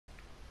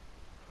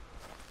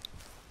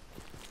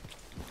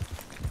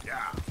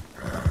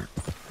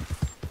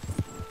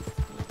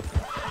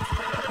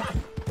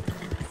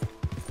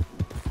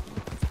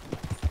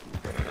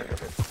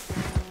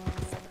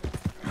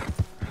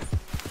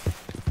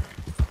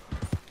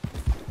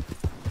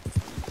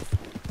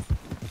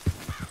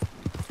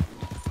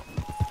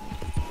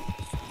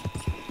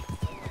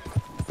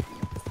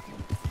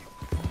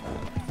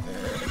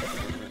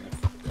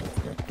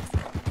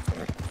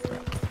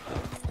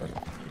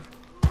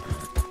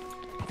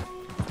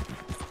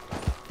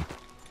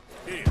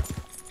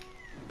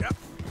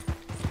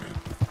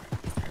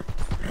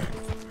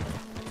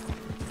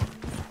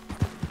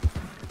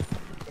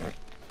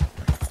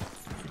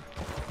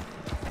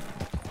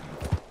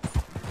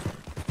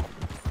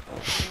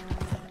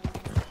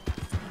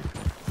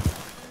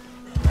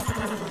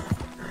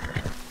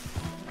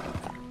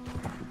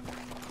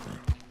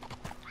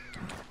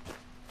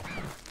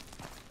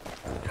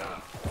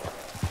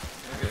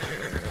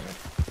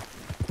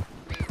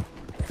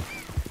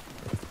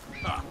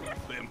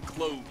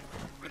move.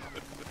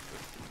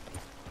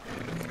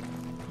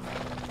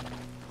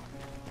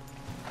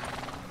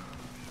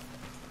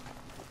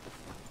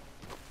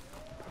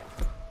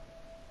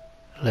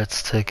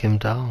 Let's take him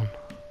down.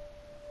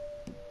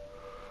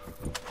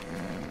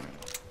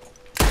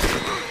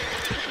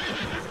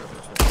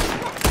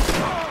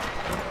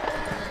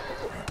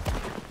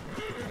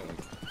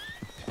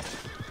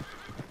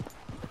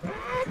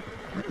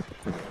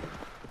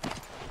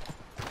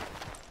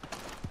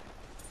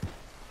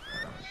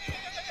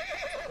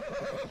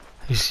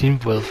 He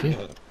seemed wealthy.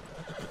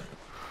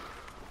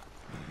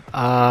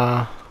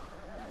 Am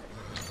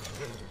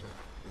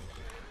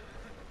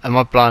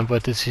I blind?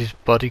 Where did his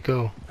body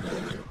go?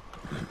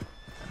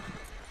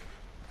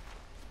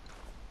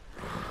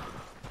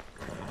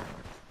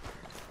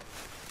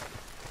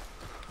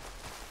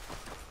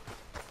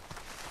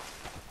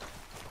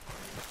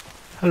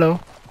 Hello.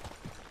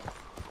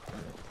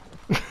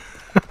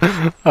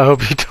 I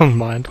hope you don't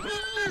mind.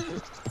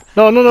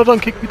 No, no, no,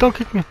 don't kick me, don't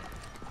kick me.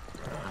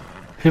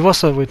 He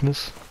was a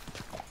witness.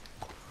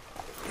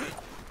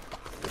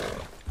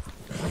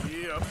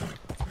 Yep.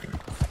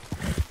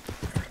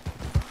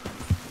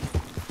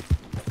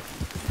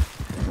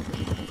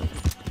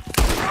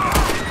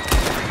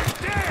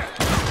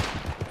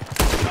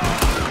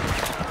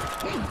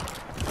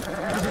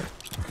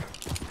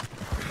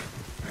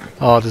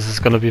 Oh, this is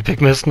gonna be a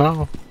big mess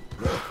now.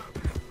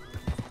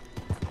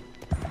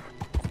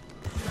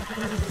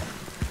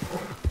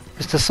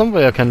 Is there some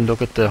way I can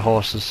look at the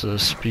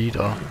horse's speed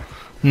or...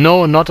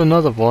 No, not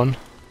another one.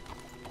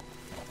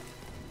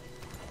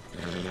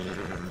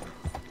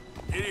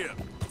 Idiot.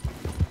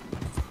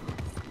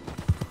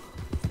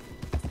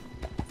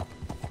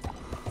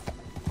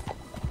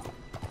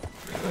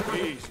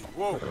 Easy.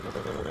 Whoa.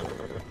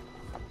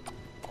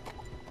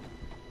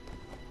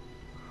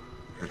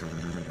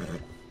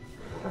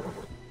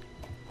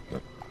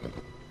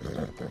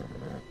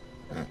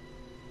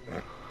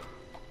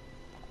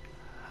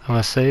 Am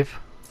I safe?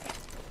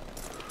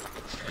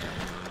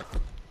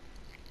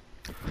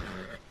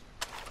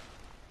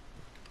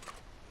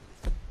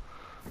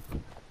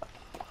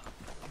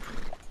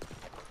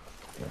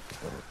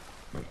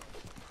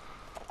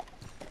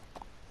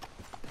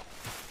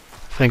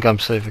 I think I'm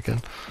safe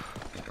again.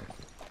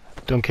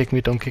 Don't kick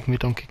me, don't kick me,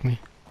 don't kick me.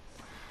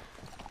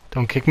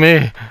 Don't kick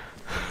me!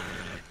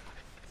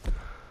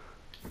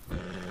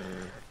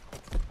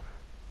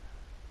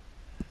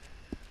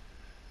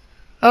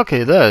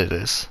 Okay, there it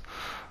is.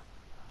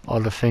 All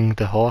the thing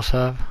the horse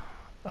have.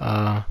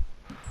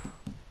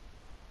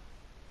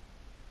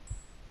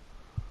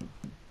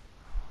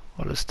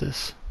 What is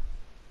this?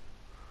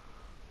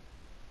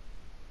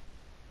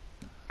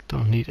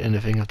 Don't need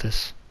anything of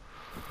this.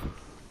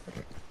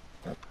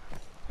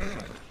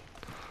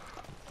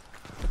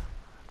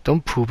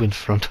 Don't poop in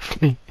front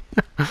of me.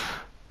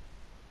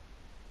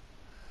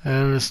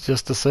 And it's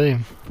just the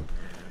same.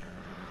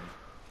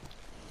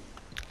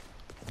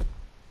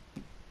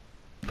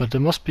 But there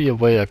must be a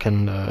way I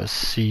can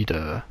see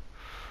the...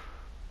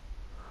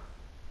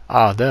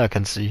 Ah, there I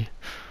can see.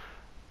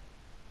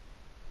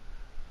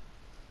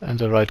 In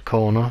the right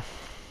corner.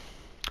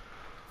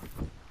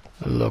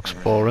 It looks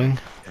boring.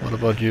 What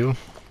about you?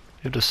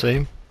 You the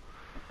same?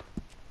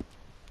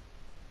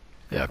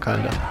 Yeah,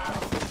 kinda.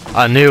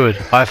 I knew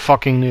it. I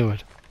fucking knew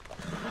it.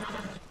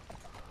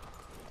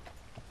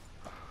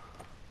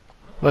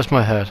 Where's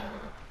my head?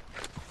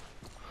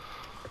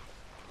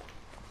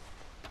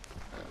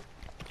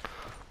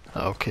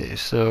 Okay,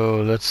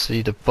 so let's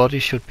see. The body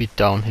should be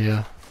down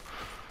here.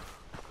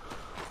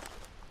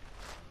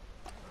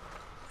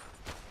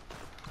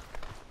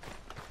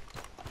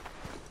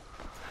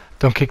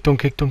 Don't kick, don't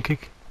kick, don't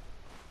kick.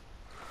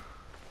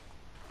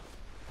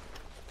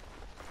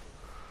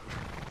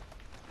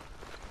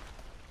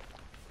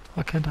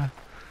 Why can't I?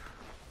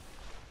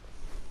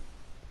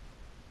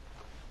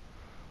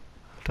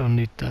 Don't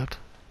need that.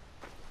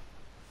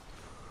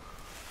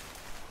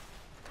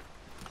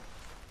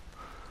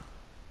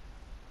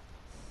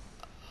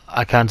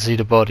 I can't see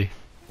the body.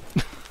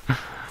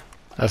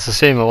 That's a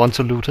shame, I want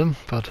to loot him,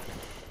 but...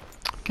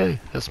 Okay,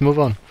 let's move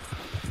on.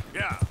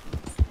 Yeah.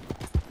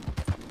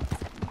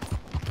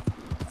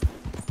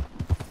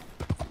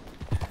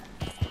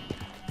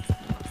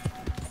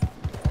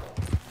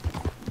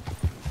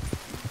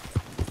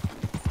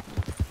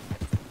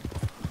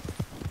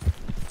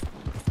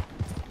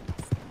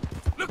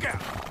 Look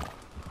out!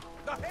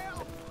 The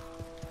hell?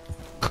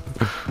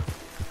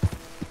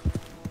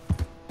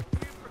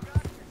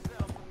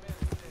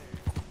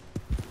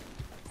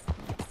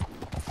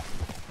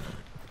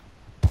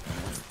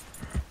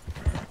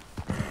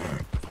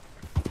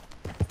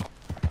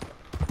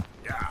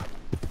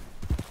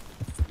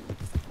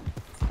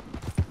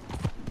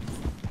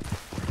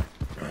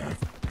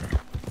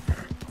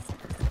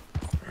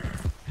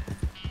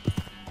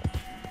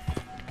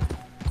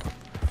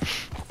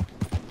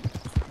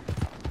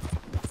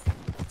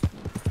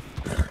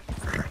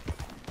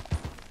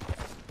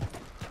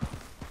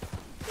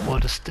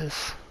 What is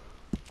this?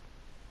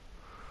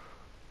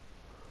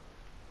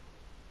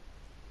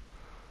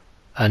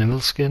 Animal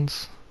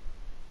skins?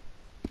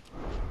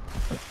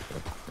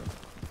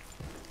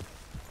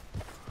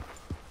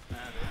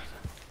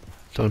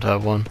 don't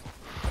have one.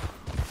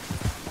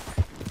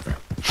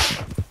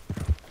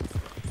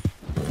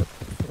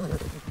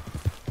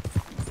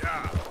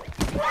 Yeah.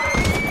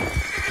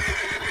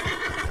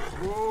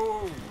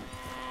 Whoa.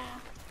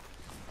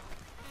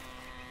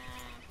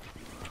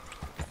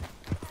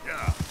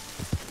 Yeah.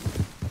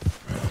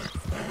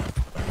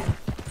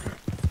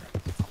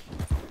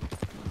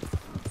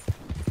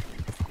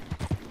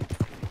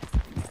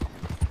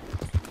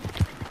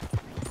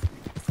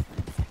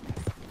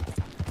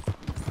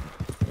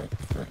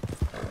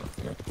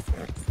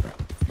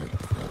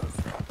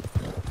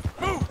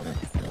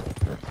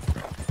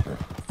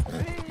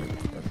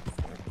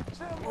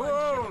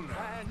 Whoa.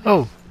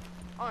 Oh,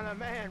 On a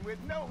man with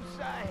no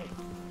sight.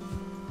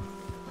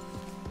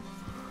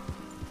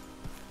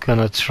 can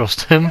I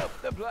trust him?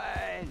 Help the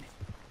blind.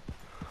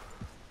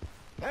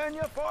 Earn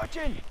your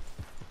fortune.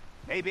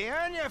 Maybe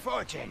earn your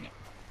fortune.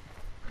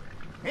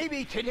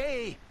 Maybe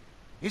today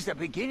is the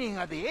beginning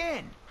of the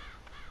end.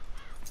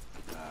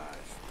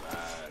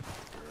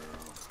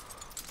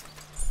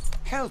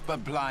 Help a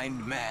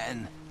blind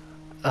man.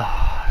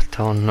 I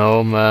don't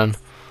know, man.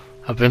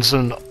 I've been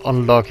so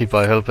unlucky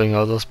by helping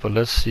others, but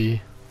let's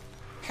see.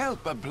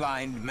 Help a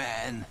blind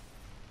man.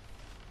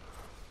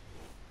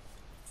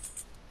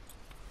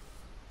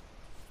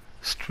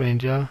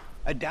 Stranger.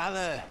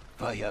 $1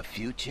 for your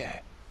future.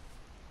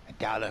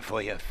 $1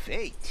 for your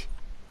fate.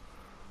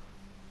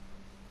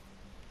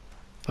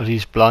 But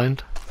he's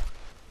blind.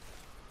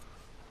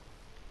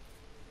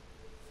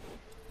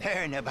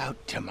 Learn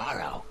about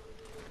tomorrow.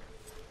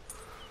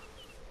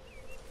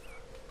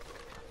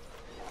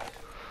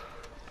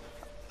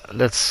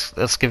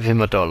 Let's give him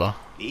 $1.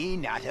 Be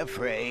not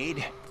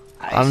afraid.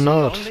 I'm see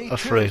not only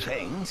afraid. true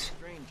things.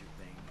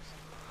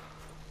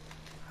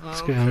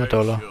 Let's give him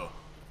 $1. Sure.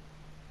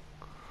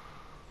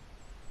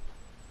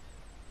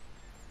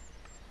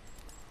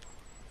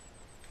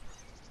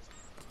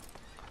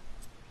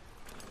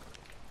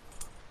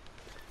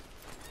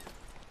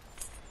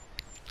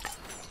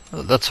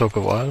 That took a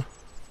while.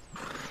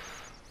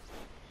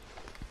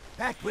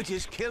 That which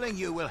is killing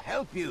you will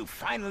help you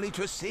finally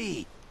to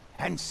see.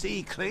 And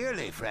see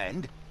clearly,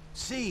 friend.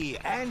 See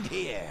and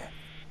hear.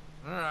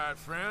 All right,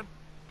 friend.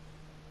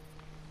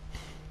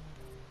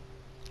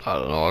 I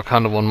don't know, I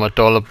kinda want my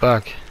 $1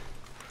 back.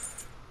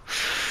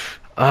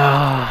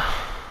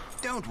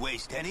 Don't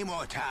waste any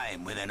more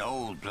time with an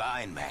old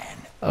blind man.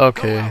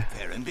 Okay. Go out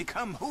there and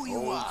become who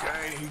you are.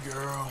 Okay,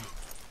 girl.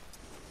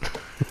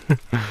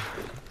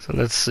 So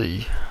let's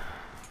see.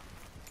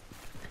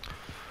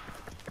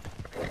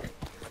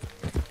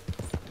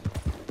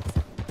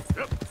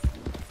 Yep.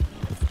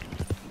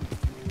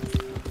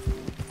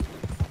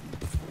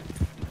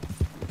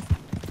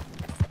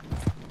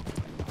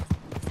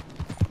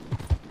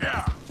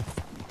 Yeah.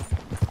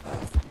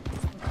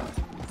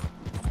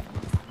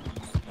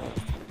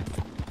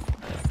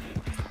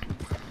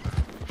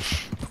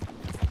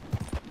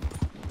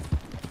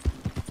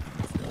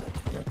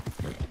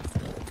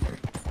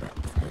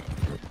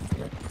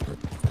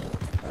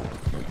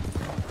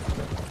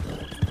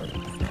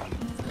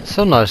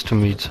 So nice to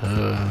meet.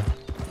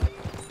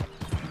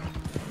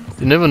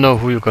 You never know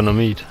who you're gonna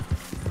meet.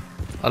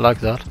 I like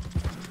that.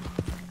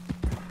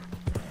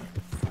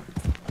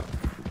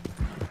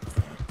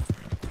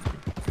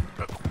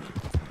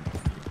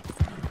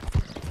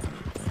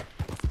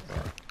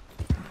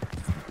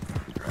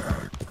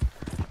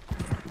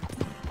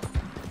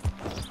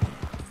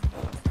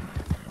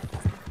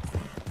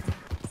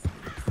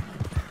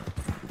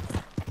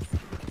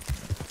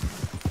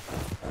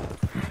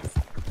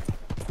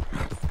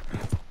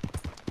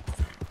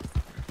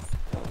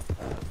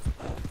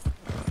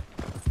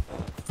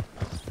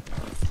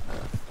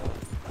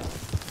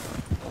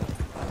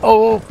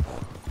 Oh!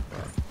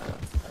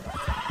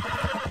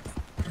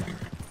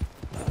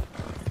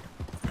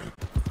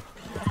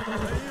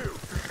 Hey, you.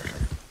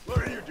 What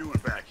are you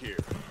doing back here?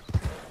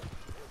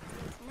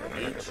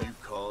 Ain't you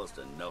caused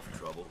enough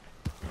trouble?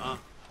 Huh?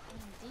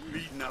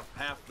 Beating up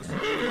half the school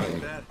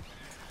like that?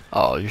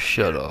 Oh, you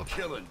shut up.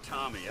 Killing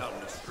Tommy out in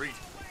the street.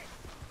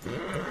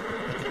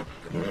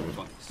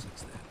 Funny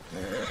since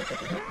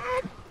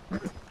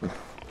then.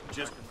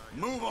 Just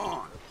move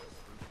on.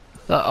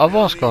 I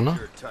was gonna.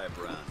 Your type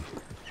around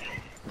here.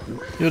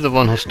 You're the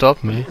one who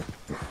stopped me.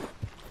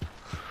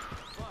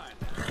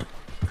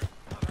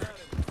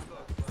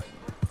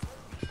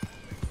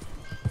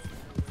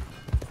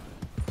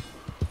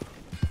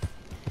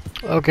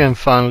 Okay, I'm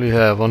finally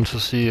here. I want to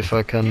see if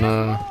I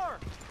can,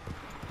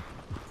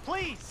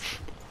 Please.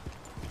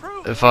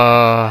 Prove if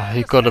we're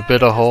he the got a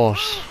better savages.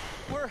 horse.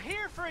 Prove we're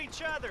here for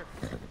each other.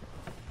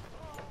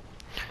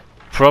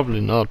 Probably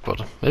not,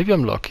 but maybe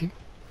I'm lucky.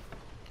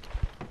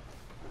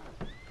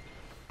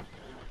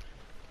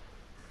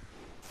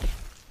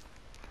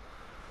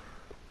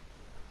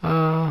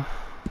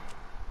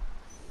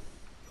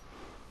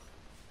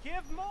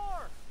 Give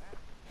more.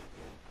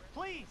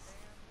 Please.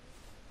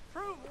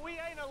 Prove we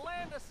ain't a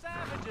land of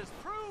savages.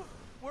 Prove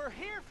we're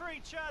here for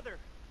each other.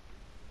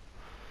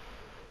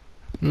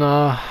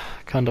 Nah,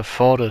 can't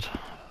afford it.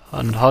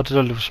 And how did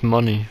I lose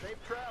money?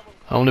 Safe travels.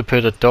 I only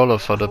paid $1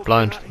 for the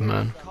blind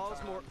man.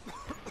 Cause more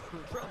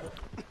trouble.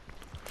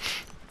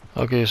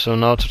 Okay, so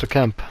now to the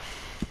camp.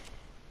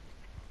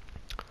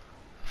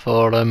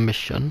 For a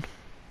mission.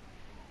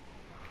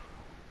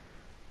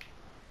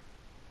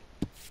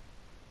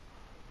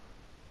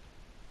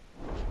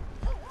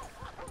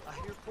 I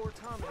hear poor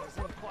Tommy is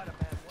in quite a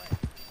bad way.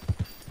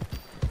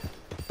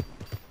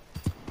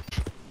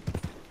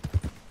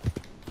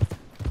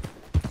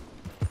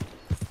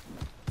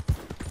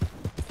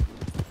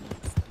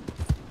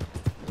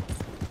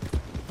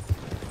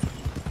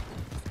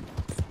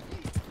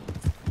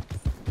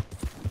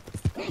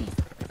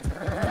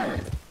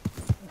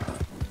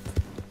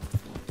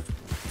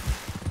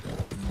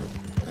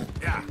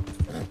 Yeah.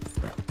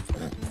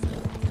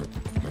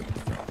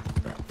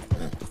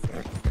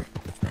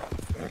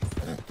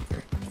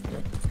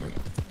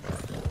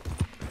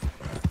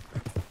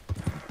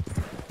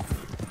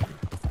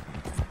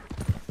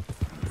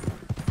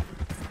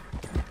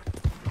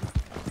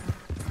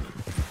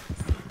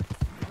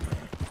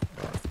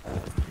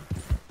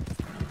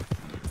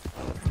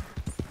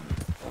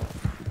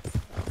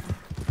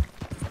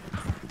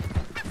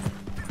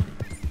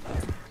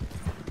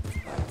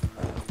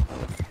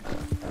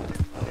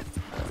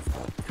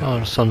 Oh,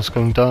 the sun's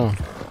going down.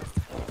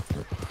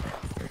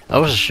 That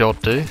was a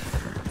short day.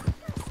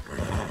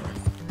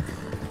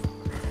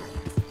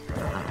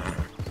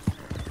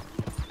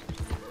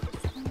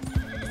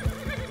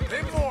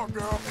 Bit more,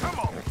 girl. Come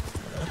on.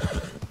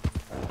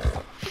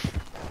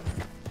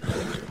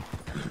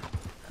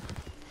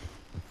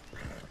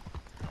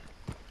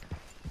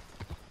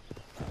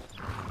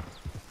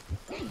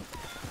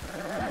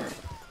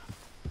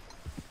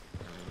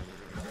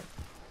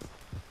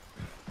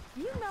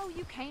 You know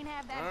you can't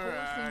have that horse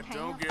in Alright, camp.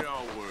 don't get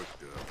all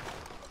worked up.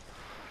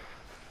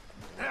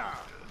 Yeah.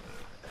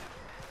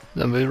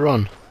 Then we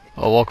run.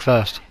 Or walk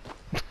fast.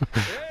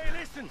 Hey,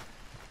 listen!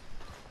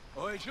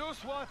 I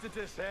just wanted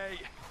to say,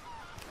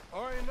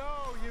 I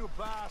know you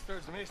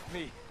bastards missed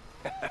me.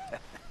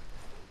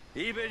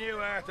 Even you,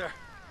 Arthur.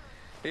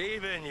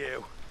 Even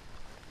you.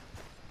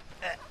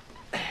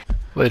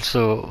 Wait,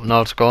 so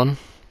now it's gone?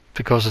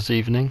 Because it's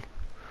evening?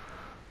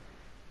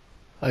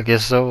 I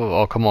guess so.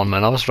 Oh, come on,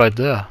 man. I was right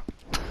there.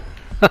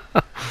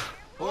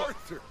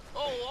 Arthur.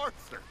 Oh,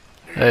 Arthur.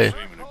 Hey. You seem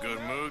in a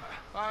good mood.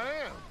 I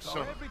am,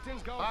 son.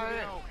 Everything's going I to be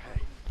am.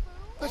 okay.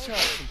 Let's have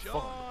some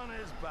fun. John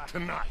is back.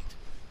 Tonight.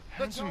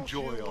 Let's Don't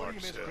enjoy you worry,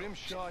 Miss ourselves.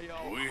 Grimshaw, you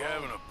Are old we crow.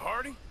 having a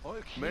party? I'll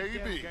keep them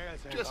Maybe.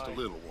 girls in Just a line.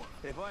 little one.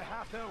 If I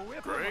have to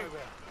whip them, Great. I will.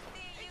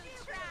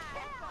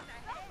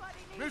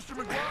 Mr.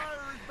 McGuire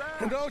is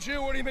back. And don't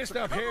you worry,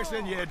 Mr.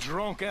 Pearson, you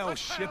drunk old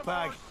Let's have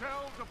shitbag.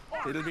 ourselves a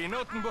party. It'll be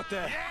nothing but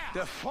the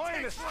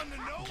finest Takes one to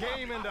know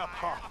game one. in the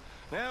pot.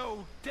 Now,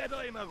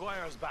 Deadeye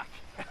Maguire's back.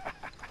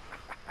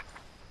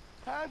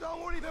 And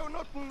don't worry about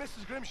nothing,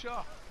 Mrs.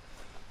 Grimshaw.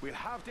 We'll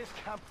have this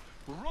camp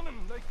running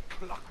like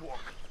clockwork.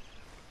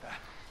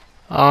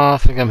 Ah, I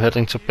think I'm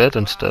heading to bed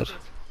instead.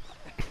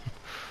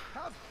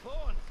 Have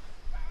fun.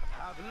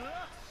 Have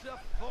lots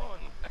of fun.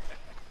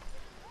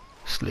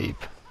 Sleep.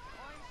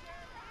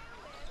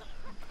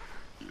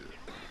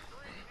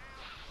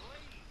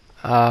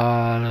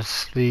 Let's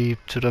sleep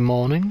to the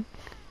morning.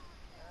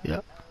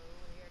 Yeah.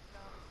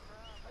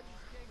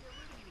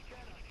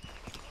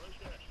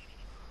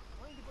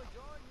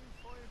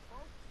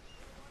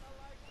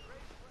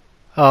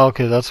 Ah,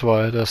 okay, that's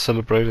why they're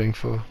celebrating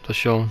for the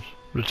Sean's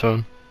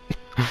return.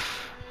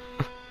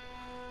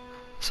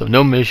 So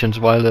no missions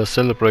while they're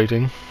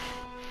celebrating.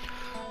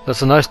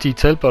 That's a nice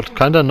detail, but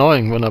kinda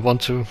annoying when I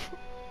want to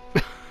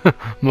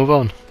move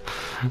on.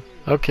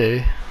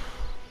 Okay.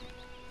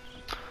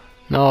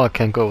 Now I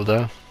can go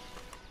there.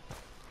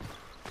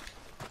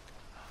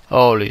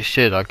 Holy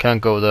shit, I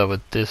can't go there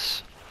with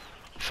this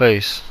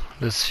face.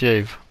 Let's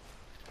shave.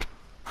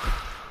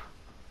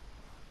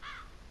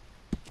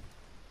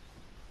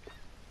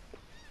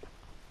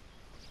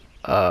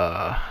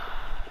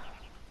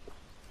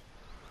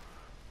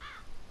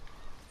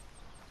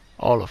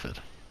 All of it.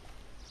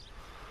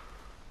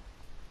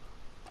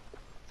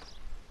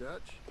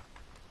 Dutch.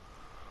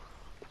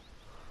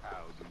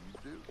 How do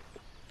you do?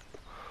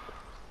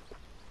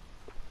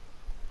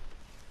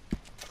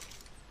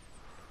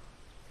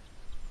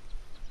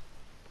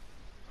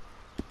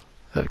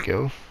 There we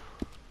go.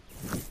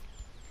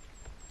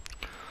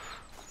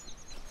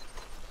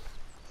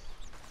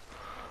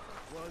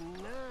 One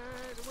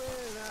night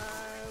when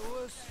I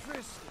was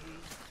frisky,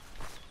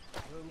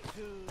 from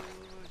two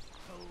was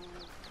told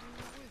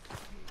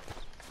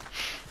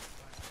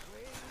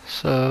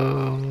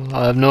So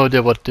I have no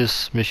idea what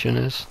this mission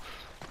is.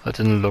 I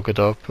didn't look it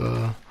up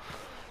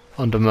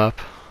on the map.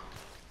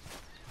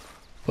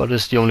 But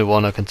it's the only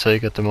one I can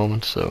take at the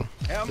moment, so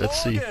Herr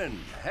let's see. Morgan,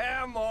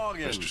 Herr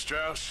Morgan. Mr.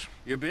 Strauss.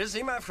 You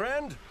busy, my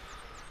friend?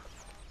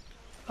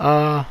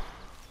 Uh,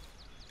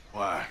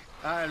 Why?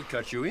 I'll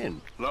cut you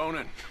in.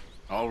 Loaning.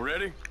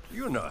 Already?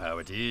 You know how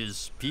it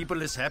is.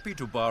 People is happy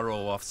to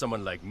borrow off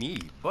someone like me,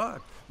 but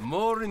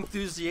more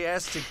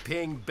enthusiastic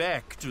paying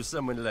back to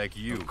someone like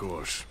you. Of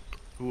course.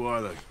 Who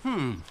are they?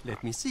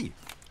 Let me see.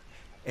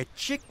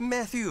 Chick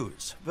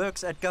Matthews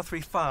works at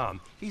Guthrie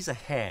Farm. He's a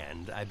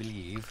hand, I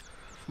believe.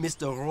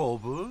 Mr.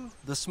 Roble,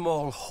 the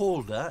small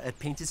holder at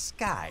Painted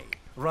Sky,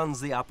 runs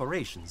the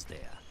operations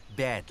there,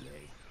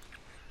 badly.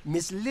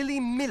 Miss Lily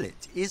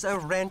Millet is a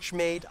ranch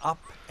maid up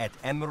at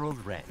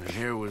Emerald Ranch. And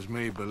here was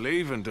me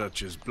believing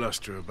Dutch's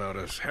bluster about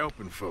us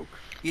helping folk.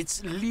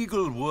 It's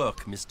legal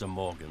work, Mr.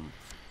 Morgan.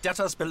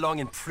 Debtors belong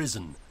in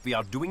prison. We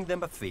are doing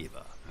them a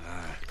favor.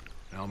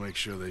 I'll make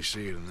sure they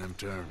see it in them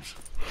terms.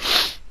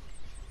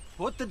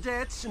 Put the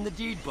debts in the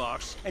deed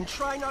box and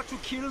try not to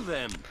kill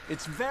them.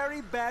 It's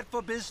very bad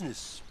for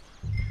business.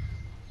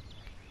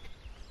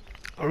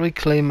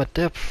 Reclaim a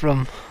debt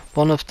from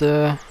one of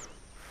the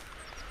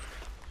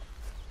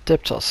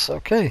debtors.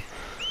 Okay.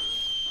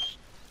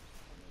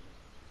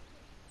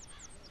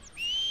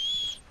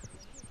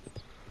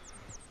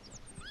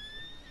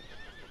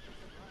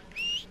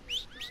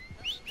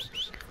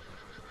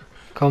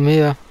 Come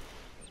here.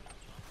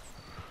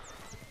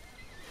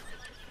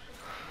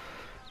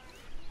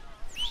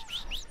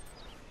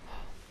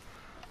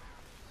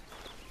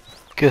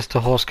 Guess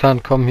the horse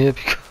can't come here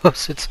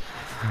because it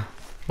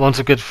wants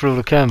to get through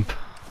the camp.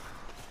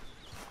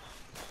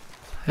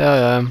 Here I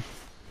am.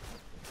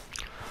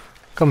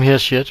 Come here,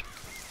 shit.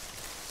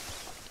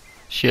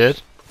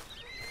 Shit.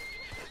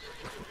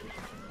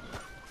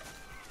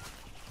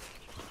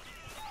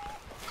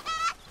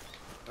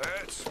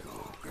 Let's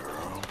go,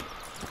 girl.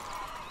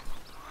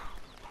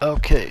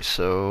 Okay,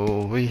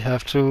 so we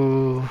have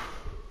to...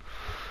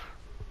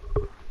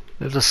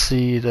 Let us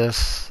see,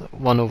 there's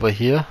one over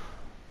here.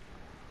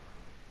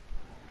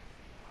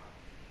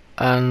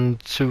 And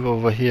two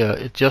over here.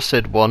 It just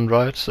said one,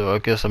 right? So I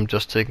guess I'm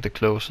just taking the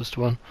closest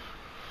one.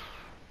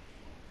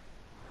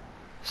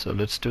 So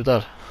let's do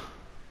that.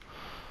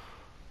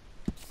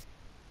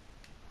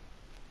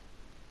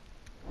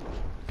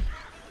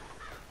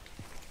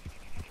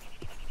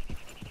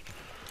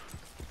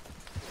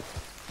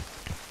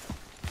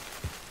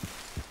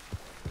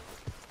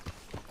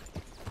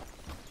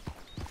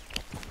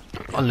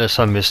 Unless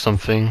I missed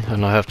something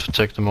and I have to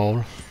take them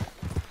all.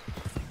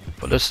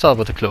 But let's start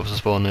with the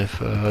closest one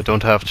if I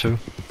don't have to.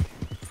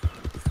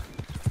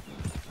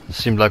 It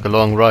seemed like a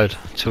long ride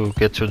to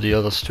get to the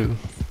others too.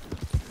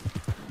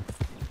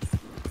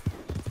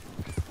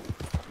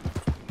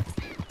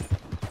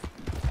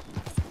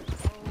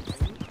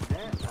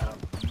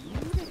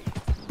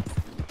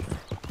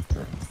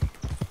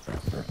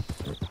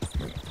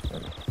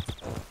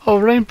 Oh,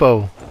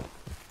 rainbow!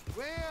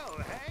 Well,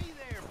 hey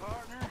there,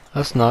 partner.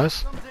 That's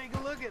nice. Come take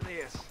a look at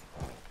this.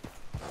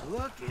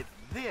 Look at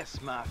this,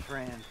 my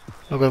friend.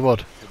 Look at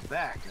what?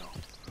 Tobacco.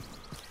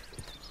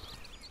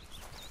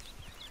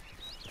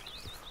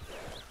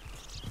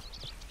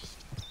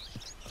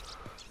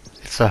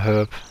 It's a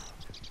herb.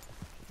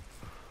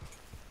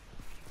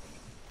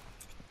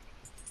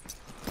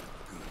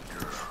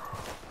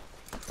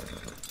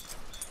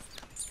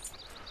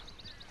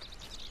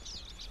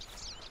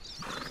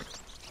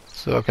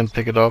 So I can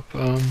pick it up.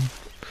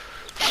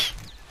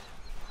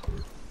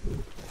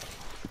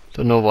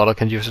 Don't know what I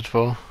can use it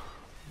for.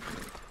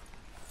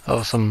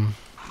 Oh, some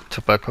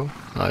tobacco.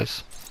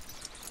 Nice.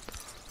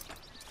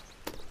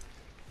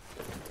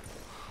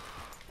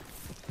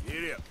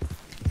 Get up.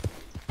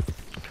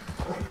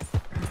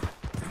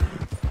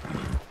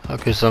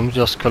 Okay, so I'm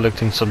just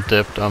collecting some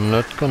debt. I'm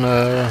not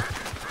gonna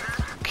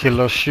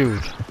kill or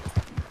shoot.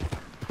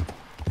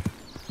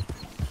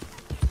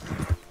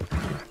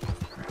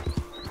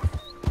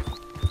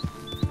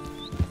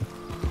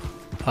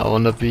 I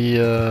wanna be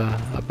a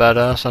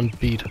badass and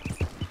beat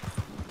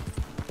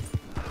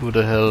who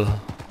the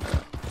hell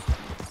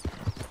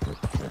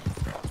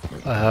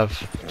I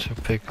have to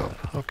pick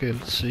up. Okay,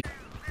 let's see.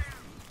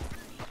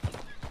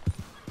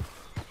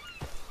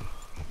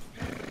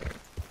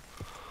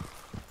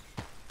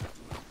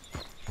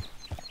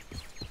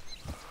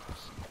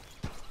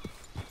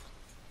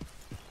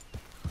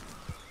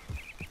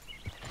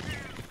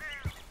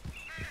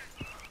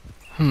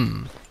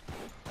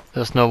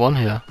 There's no one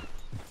here.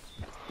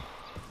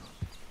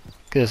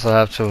 Guess I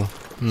have to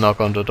knock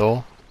on the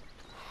door.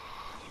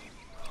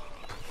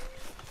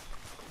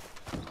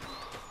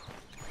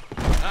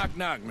 Knock,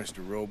 knock,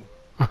 Mr. Roble.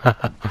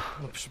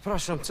 No,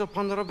 przepraszam, co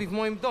pan robi w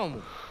moim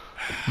domu?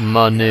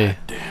 Money.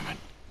 Damn it.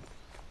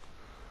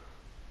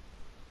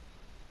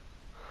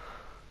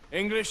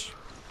 English?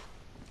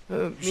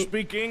 You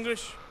speak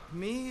English?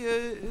 Me,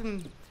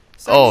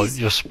 Oh,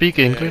 you speak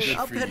English?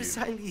 Yeah. Upper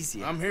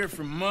Silesia. I'm here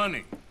for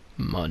money.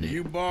 Money.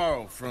 You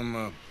borrow from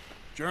a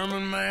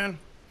German man?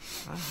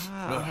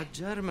 Aha,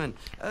 German.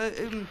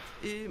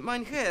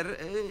 Mein Herr,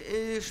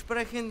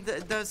 sprechen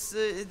the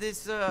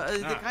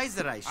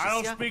Kaiserreich, I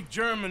don't ja? speak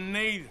German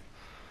neither.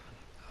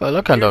 Well,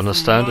 I can't Here for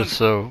understand money. it,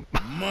 so...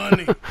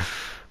 Money that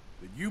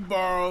you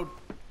borrowed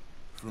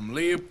from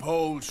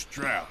Leopold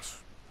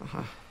Strauss.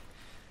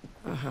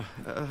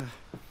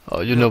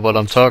 Oh, you know what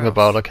I'm talking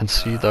about, I can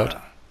see that.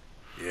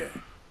 Yeah.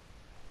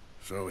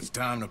 So it's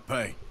time to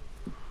pay.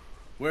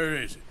 Where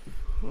is it?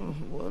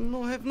 Well,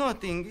 no, have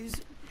nothing.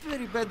 It's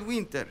very bad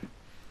winter.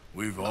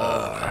 We've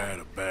all had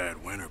a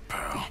bad winter,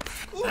 pal.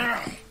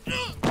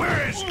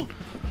 Where is it?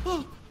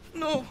 No.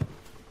 No.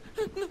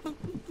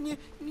 Nie,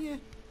 nie.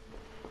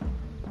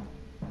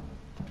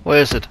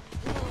 Where is it?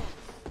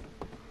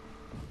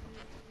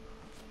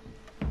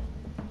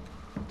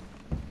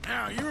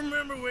 Now, you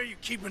remember where you're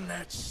keeping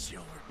that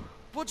silver?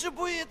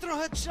 Potrzebuję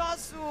trochę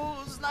czasu.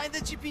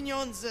 Znajdę ci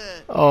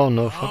pieniądze. Oh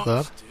no, fuck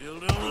that. Still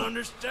don't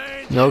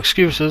understand. No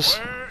excuses.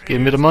 Where Give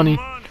me is the money.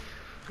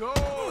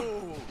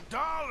 Gold,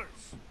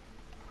 dollars.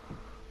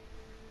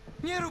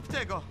 Nie rób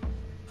tego.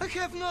 I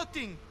have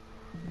nothing.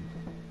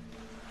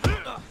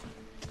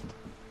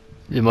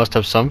 You must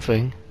have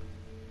something.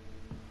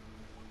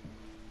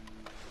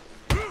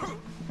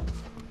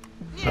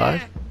 Nie,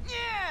 Right?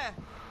 nie.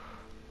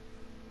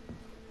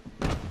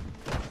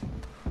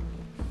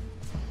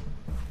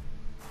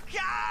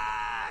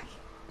 Jak?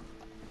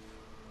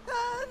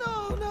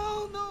 No,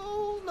 no,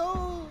 no,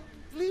 no.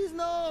 Please,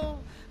 no.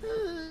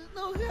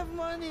 No have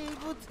money,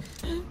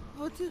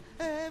 but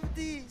I have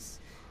this.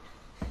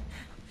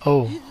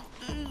 Oh,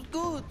 It's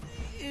good.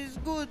 It's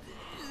good.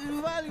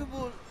 It's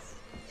valuable.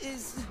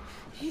 It's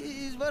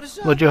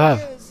Warsaw. What do you have?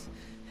 Yes.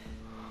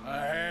 I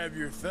have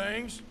your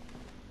things.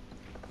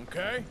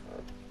 Okay?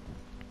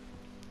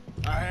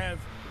 I have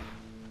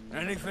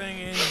anything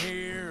in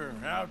here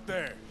or out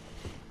there.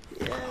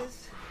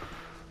 Yes.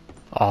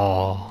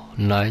 oh,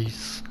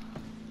 nice.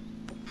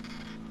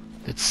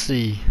 Let's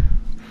see.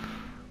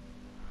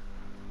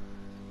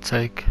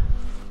 Take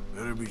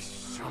Better be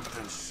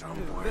something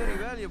somewhere. Very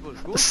valuable.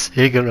 Good.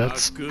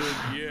 cigarettes. Not good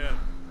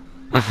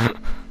yet.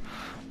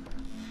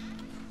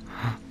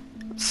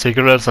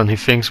 Cigarettes, and he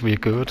thinks we're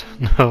good.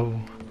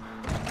 No.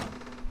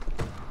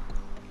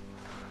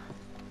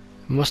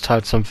 Must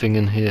hide something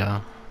in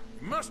here.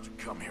 You must have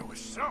come here with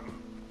something.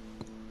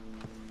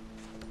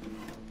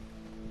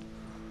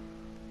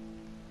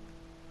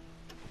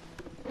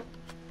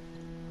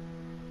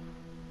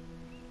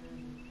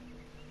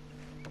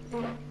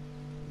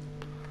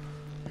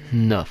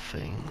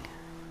 Nothing.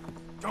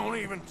 Don't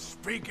even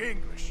speak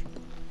English.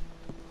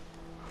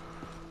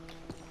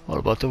 What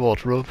about the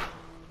wardrobe?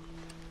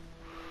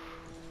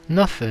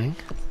 Nothing.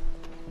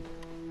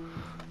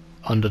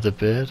 Under the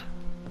bed.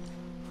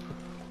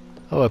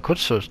 Oh, I could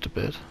search the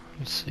bed.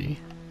 Let's see.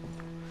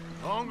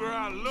 The longer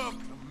I look,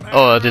 the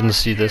Oh, I madder didn't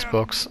see this get.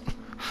 box.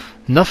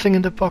 Nothing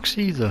in the box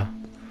either.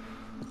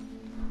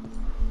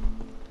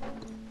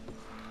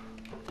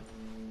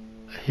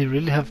 He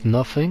really have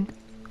nothing?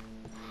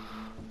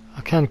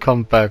 I can't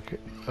come back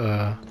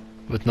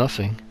with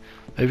nothing.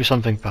 Maybe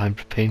something behind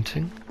the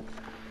painting.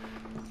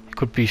 He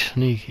could be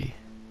sneaky.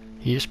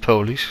 He is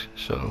Polish,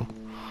 so...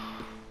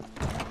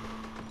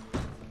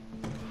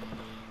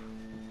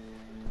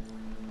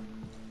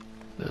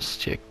 Let's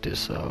check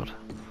this out.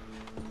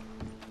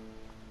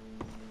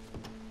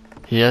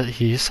 Yeah,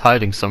 he is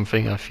hiding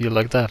something, I feel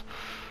like that.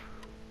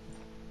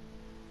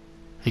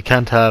 He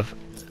can't have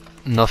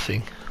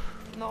nothing.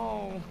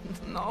 No,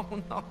 no,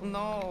 no,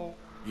 no.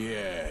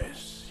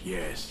 Yes,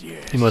 yes,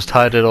 yes. He must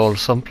hide it all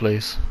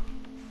someplace.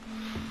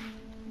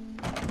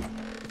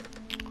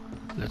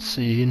 Let's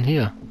see in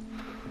here.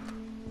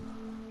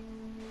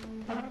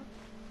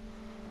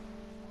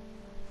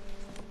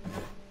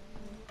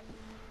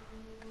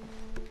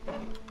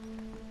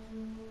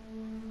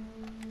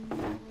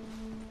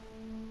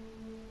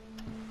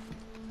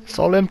 It's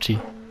all empty.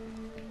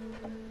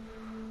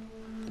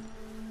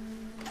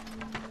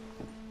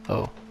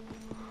 Oh.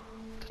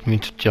 Didn't mean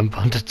to jump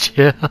on the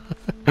chair.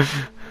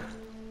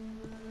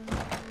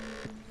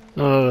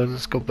 No,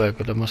 let's go back.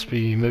 There must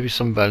be maybe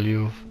some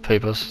value,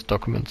 papers,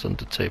 documents on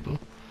the table.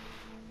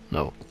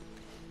 No.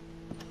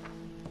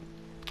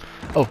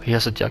 Oh, he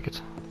has a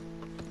jacket.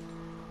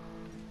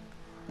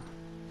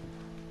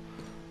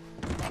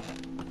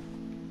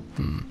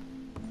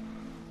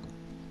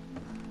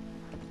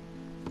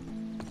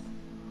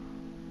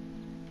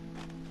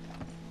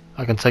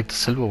 I can take the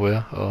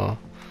silverware, or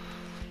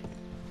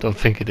don't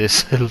think it is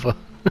silver.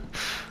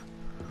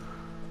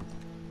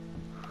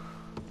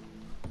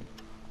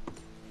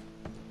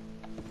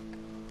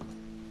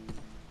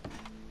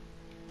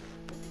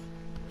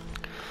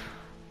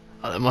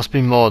 There must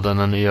be more than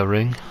an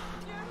earring.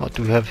 What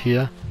do we have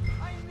here?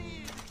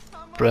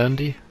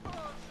 Brandy.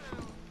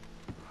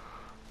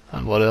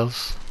 And what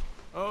else?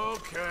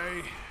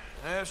 Okay,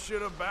 that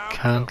should about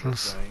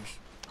Candles. cover things.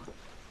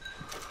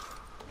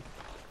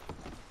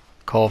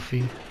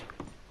 Coffee.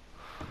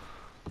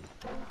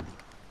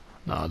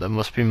 No, there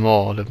must be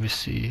more. Let me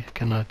see.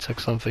 Can I take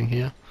something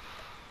here?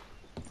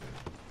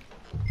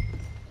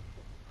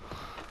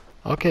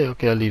 Okay,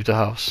 okay, I'll leave the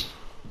house.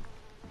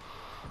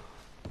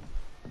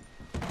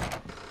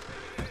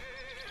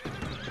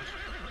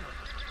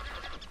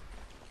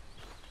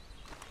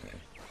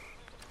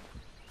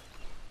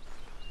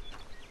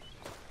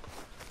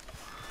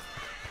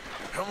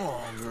 Come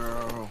on,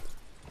 girl.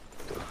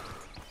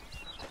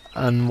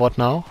 And what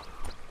now?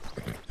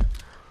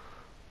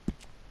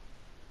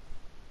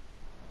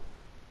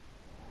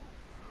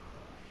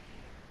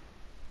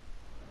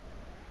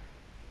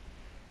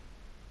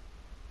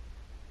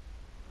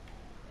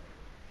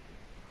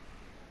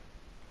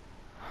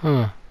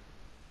 Huh.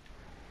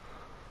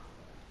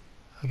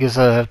 guess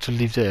I have to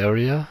leave the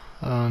area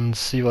and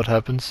see what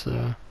happens.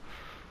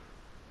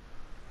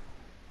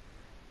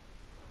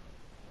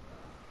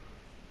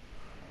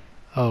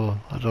 Oh,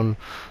 I don't...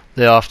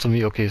 They're after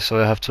me. Okay, so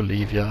I have to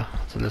leave, yeah.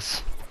 So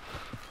let's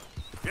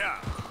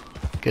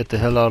get the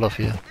hell out of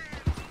here.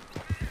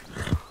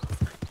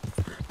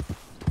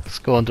 Let's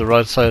go on the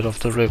right side of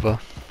the river.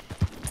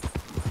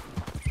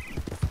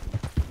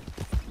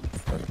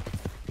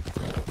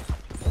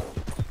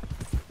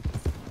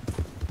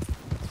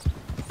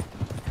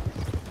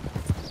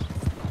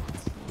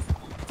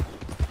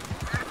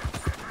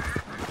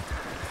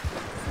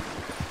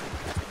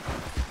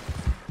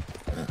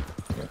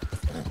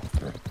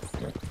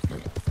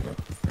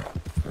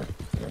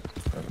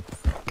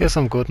 Guess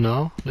I'm good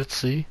now. Let's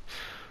see.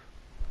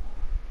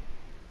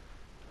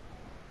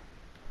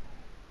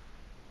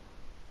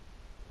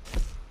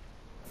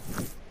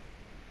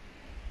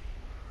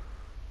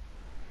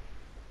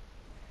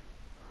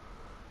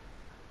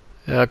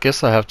 Yeah, I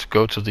guess I have to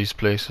go to these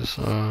places.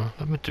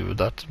 Let me do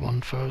that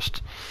one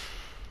first.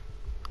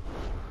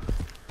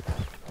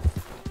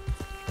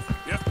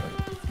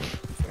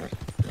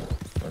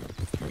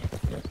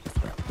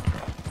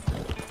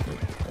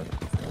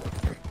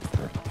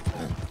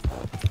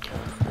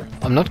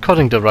 I'm not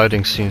cutting the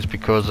writing scenes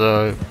because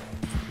I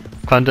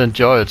kinda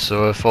enjoy it,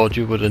 so I thought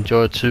you would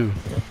enjoy it too.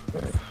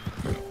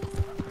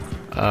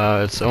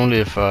 It's only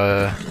if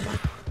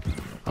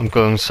I'm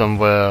going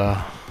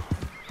somewhere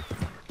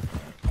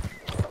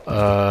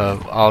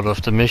out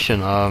of the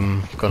mission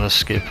I'm gonna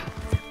skip.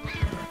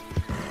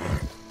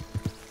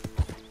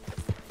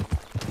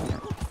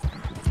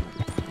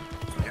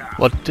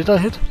 What did I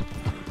hit?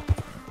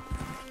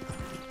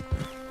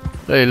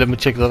 Hey, let me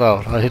check that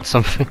out. I hit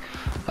something.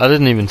 I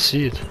didn't even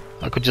see it.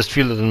 I could just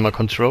feel it in my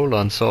controller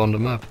and saw on the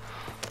map.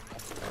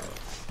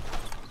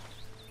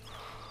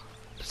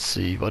 Let's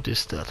see, what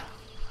is that?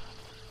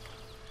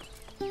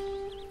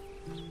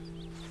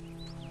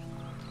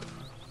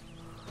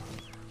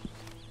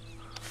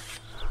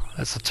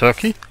 That's a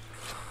turkey?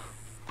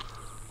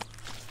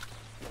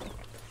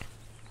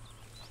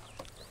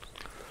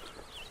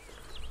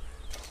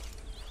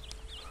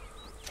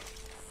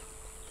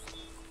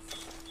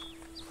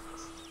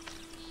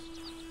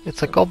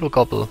 It's a gobble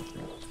gobble.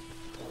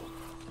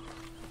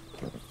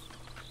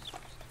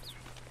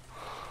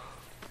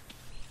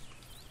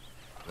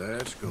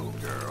 Let's go,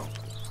 girl.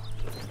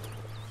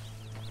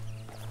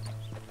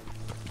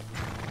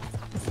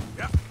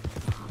 Yeah.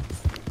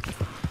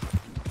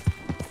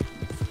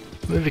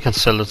 Maybe we can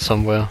sell it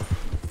somewhere.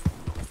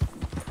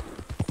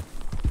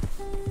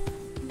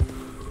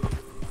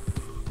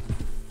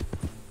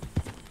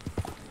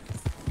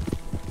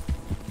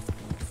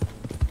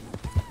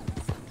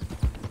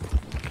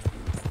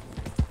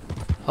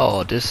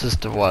 Oh, this is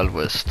the Wild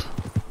West.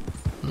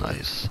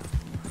 Nice.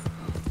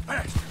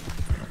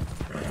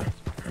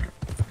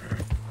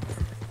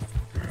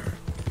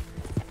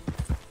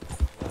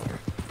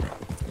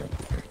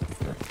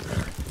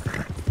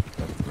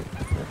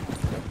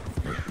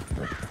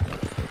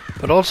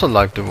 But also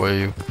like the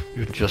way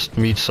you just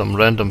meet some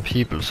random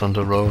peoples on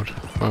the road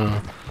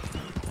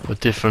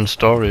with different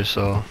stories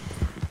or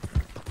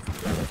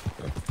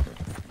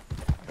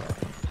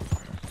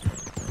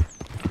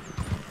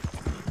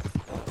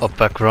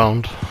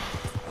background.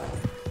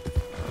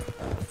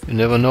 You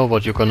never know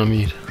what you're gonna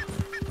meet.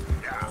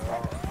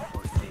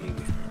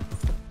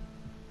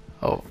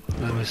 Oh,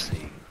 let me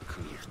see.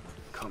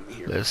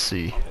 Let's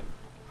see.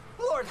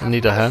 I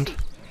need a hand.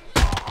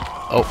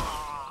 Oh.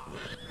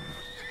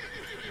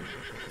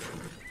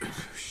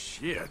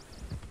 Shit.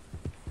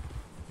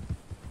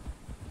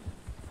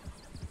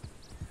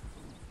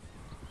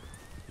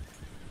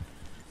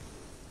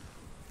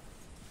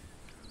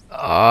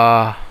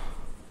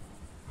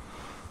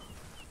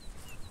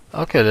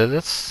 Okay,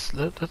 let's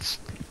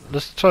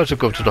try to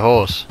go to the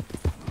horse.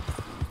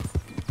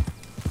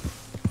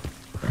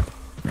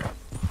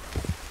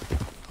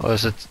 Or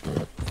is it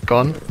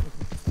gone?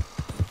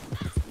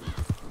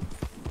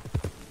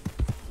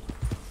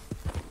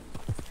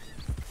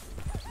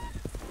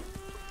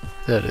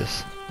 There it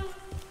is.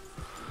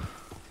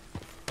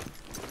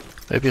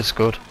 Maybe it's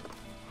good.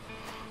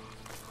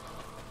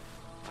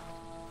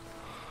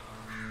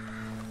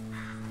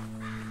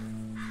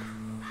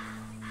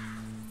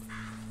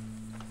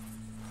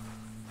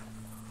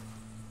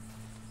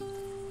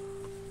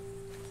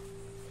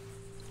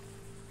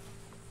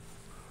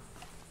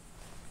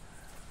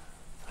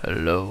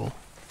 Hello.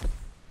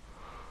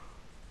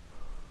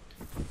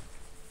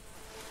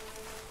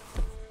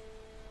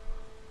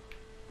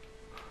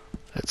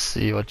 Let's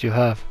see what you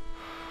have.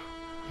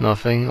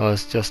 Nothing, or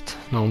it's just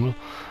normal.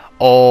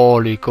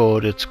 Holy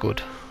god, it's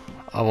good.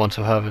 I want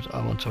to have it,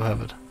 I want to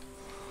have it.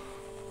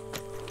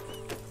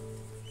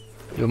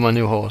 You're my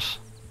new horse.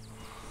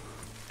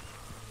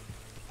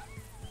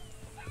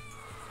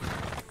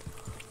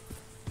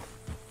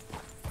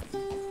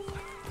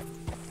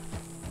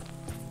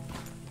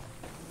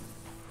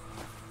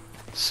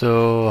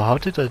 So, how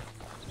did I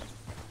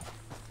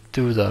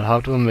do that? How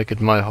do I make it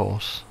my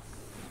horse?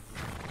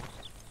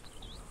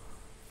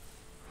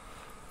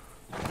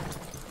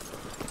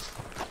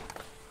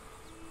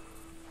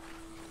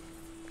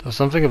 There's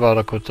something about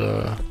I could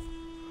no,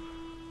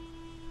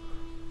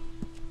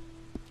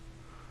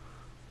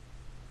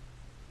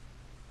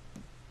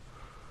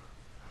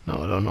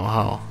 I don't know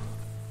how.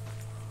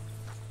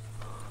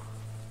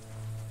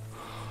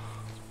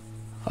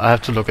 I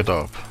have to look it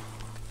up.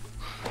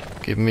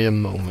 Give me a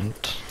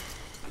moment.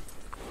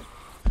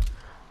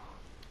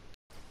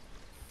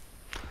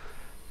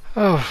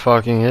 Oh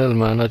fucking hell,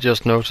 man, I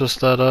just noticed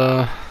that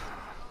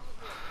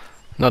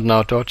not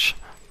now, Dodge.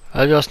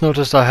 I just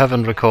noticed I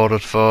haven't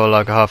recorded for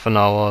like half an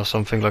hour or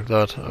something like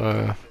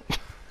that.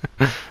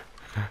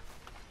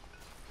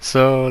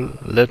 So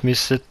let me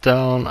sit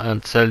down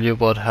and tell you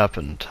what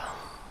happened.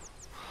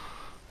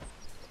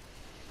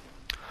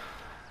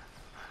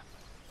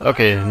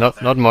 Okay,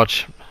 not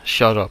much.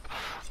 Shut up.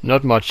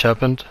 Not much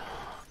happened.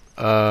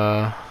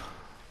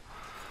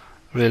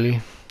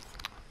 Really.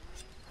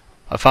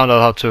 I found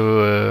out how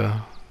to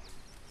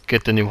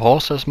get the new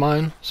horse as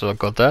mine, so I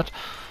got that.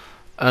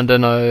 And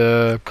then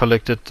I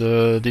collected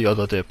the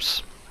other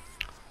debts.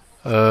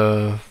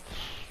 With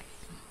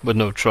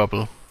no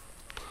trouble.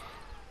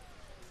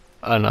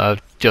 And I'll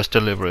just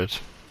deliver it.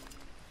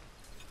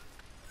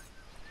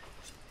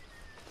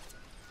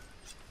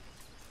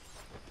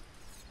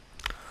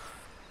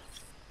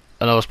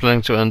 And I was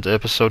planning to end the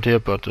episode here,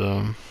 but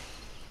I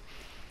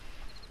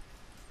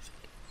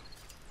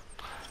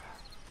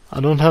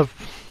don't have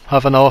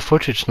half an hour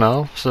footage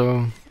now,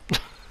 so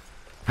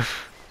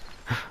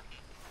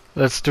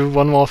let's do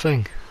one more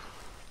thing.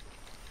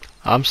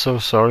 I'm so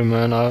sorry,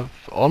 man. I've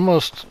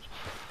almost...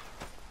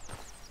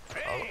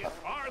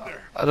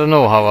 I don't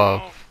know how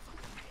I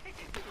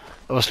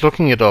was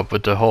looking it up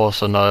with the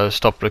horse and I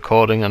stopped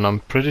recording, and I'm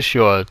pretty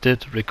sure I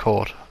did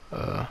record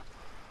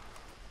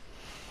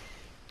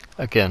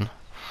again.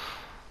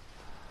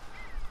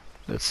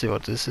 Let's see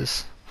what this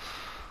is.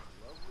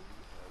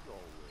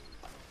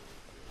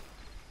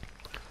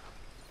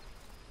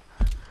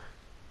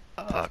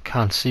 I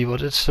can't see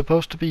what it's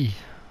supposed to be.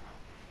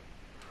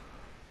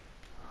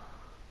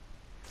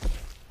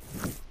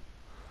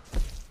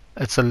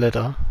 It's a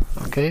letter,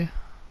 okay.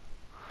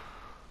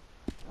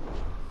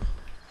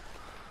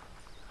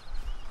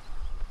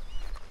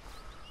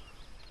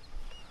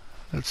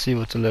 Let's see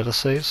what the letter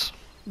says.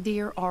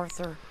 Dear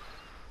Arthur,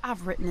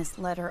 I've written this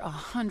letter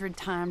 100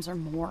 times or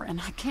more,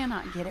 and I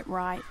cannot get it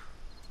right.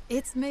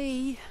 It's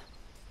me.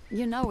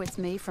 You know it's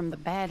me from the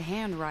bad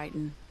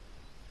handwriting.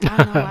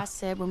 I know I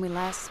said when we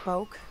last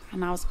spoke,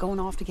 and I was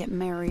going off to get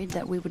married,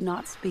 that we would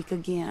not speak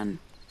again.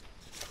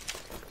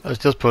 Let's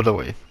just put it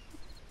away.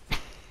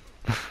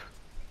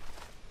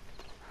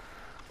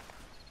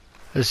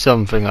 It's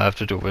something I have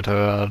to do with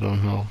her, I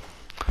don't know.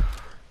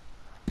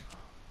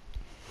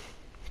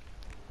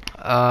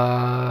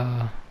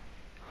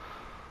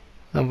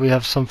 Then we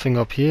have something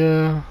up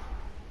here.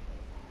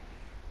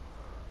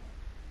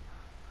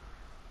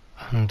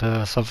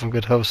 And something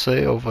with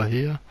Jose over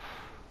here.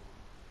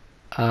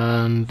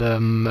 And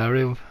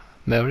Mary,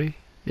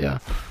 yeah,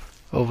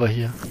 over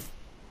here.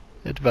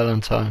 At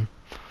Valentine.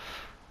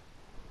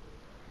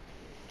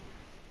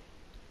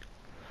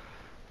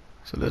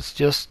 So let's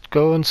just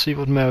go and see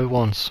what Mary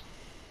wants.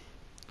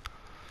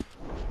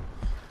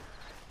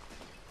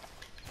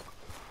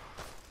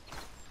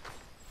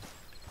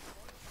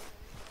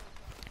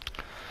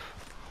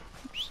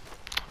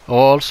 I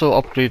also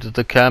upgraded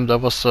the camp, that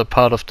was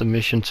part of the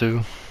mission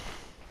too.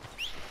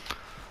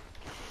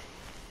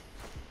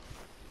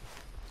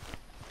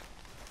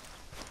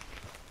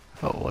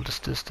 Oh, what is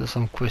this? There's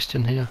some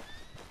question here.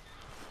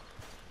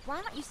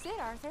 Why don't you sit,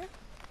 Arthur?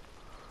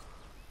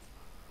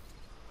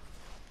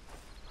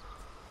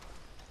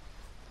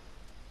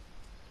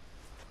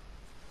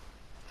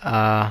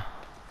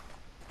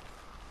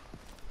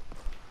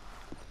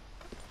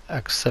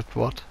 Accept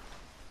what?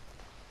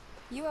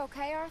 You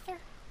okay, Arthur?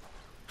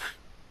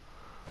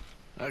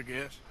 I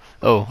guess.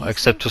 Oh,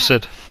 accept to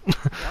sit.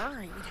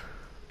 Worried.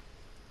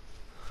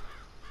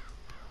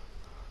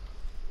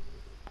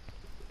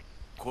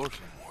 Of course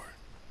I'm worried.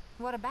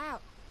 What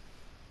about?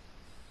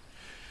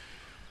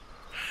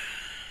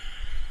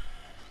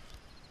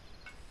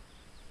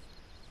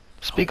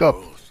 Speak up.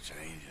 The world's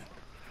changing.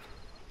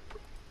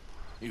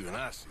 Even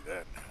I see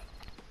that now.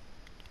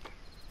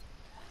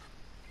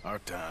 Our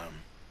time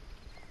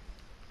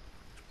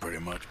is pretty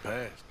much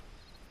past.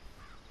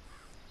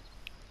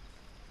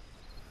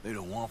 They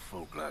don't want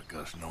folk like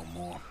us no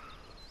more.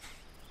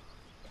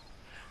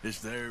 This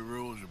very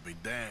rules will be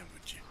damned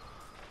with you.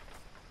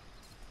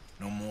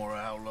 No more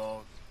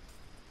outlaws.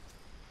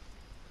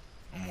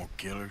 No more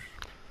killers.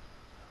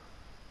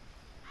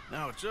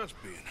 Now it's us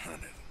being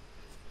hunted.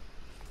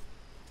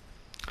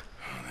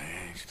 Oh,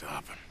 they ain't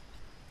stopping.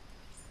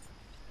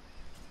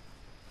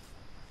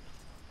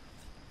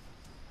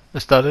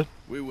 Is that it?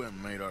 We went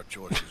and made our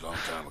choices a long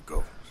time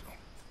ago, so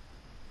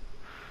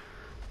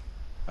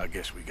I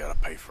guess we gotta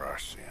pay for our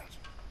sins.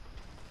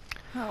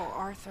 Oh,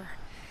 Arthur.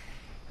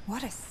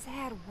 What a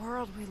sad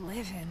world we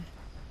live in.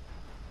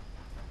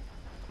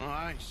 Well,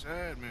 I ain't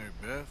sad, Mary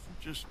Beth.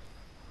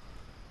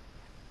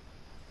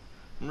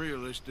 I'm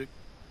realistic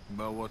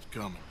about what's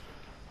coming.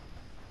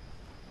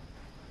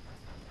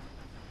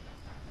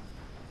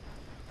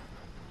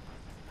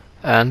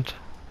 And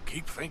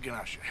Keep thinking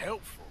I should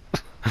help for.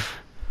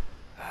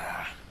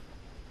 I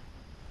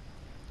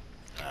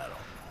don't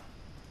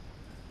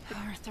know.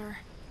 Arthur.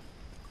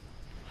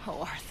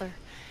 Oh, Arthur.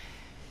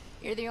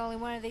 You're the only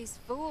one of these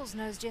fools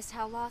knows just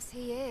how lost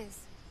he is.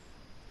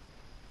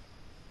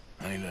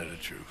 Ain't that the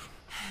truth?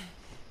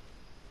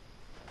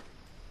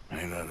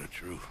 Ain't that the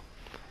truth?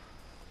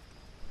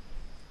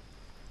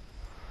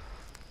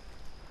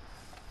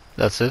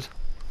 that's it.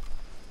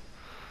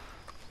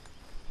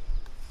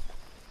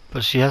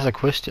 But she has a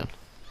question.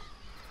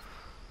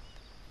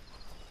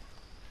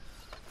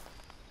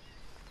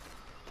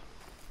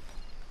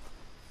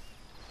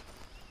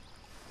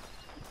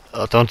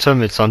 Oh, don't tell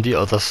me it's on the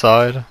other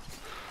side.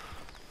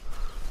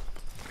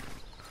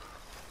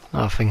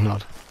 I think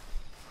not.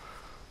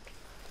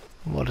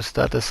 What is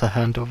that? There's a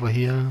hand over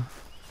here.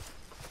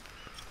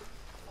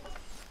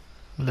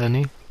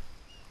 Lenny.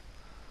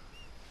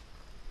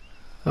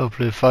 Oh,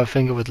 play 5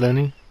 finger with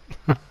Lenny.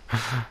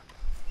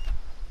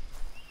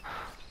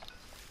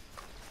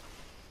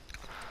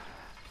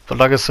 But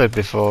like I said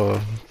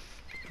before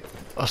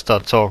I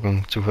start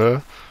talking to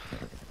her,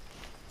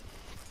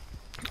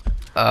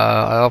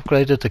 I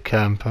upgraded the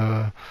camp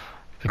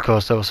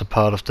because that was a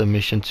part of the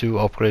mission to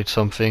upgrade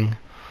something,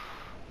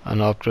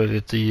 and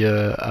upgraded the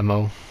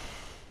ammo.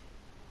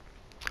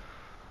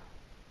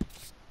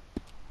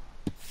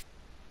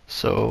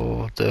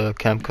 So the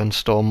camp can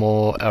store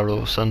more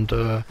arrows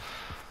and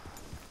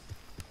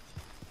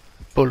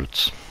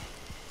bullets.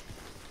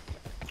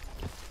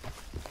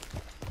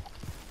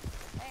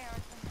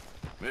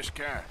 Miss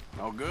Karen,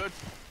 all good?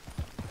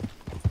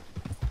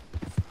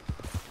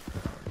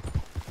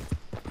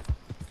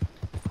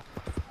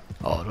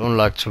 Oh, I don't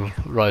like to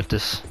ride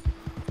this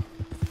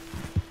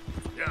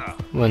Yeah.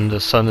 when the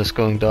sun is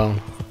going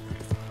down.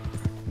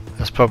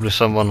 There's probably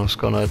someone who's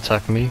gonna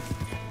attack me.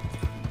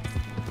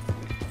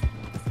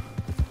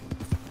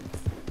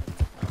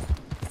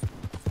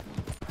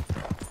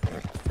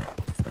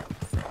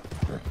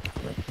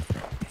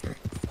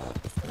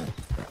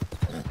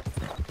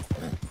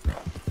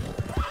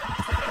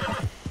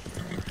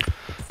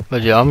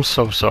 But yeah, I'm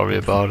so sorry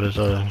about it.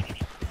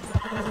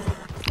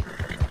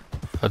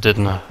 I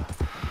didn't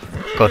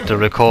got the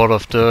record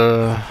of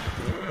the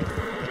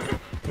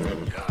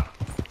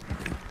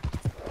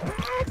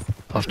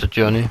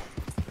journey,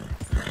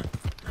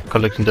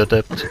 collecting the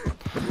debt.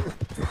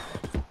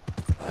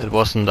 It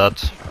wasn't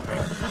that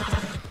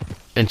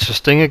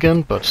interesting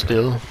again, but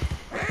still.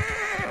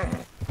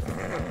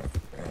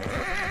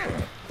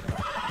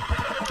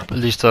 At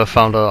least I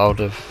found out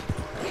if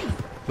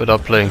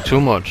without playing too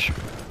much.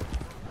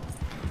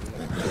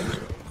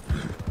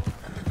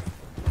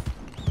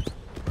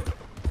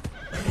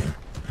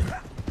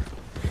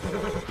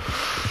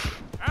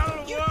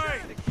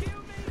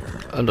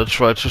 And I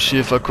tried to see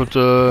if I could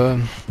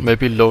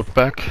maybe load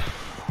back,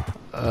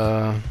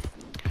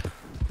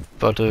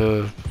 but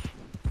I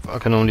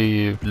can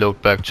only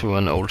load back to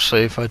an old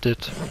save I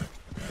did,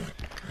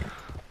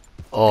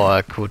 or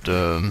I could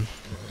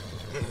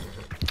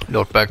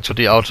load back to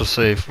the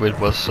autosave, which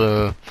was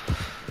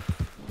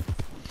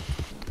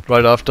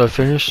right after I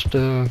finished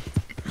the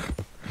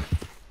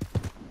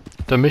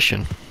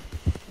mission.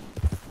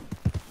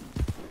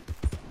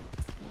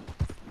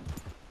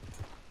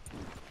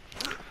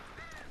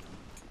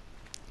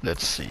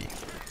 Let's see.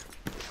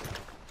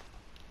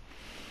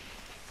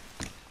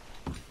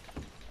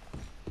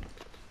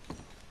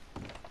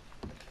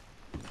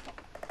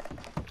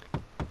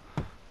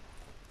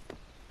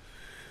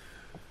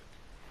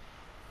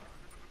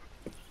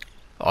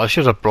 I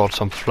should have brought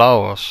some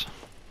flowers.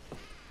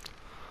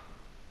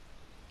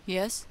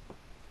 Yes?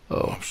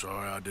 Oh. I'm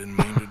sorry, I didn't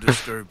mean to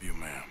disturb you,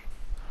 ma'am.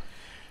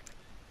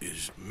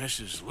 Is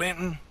Mrs.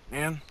 Linton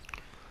in?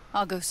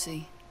 I'll go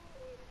see.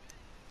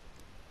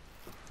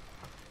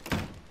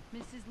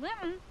 Mrs.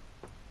 Linton,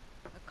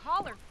 a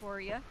caller for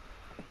you.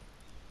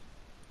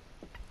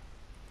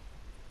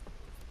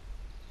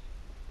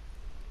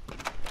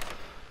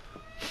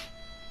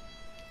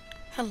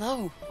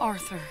 Hello,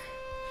 Arthur.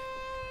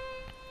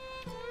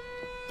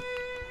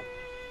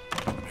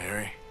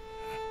 Mary?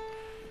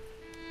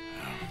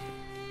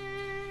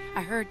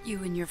 I heard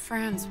you and your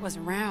friends was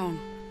around.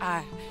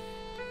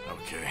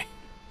 Okay.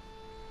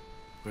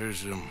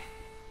 Where's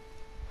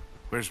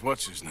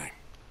what's his name?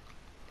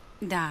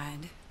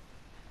 Died.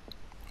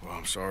 Well,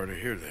 I'm sorry to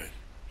hear that.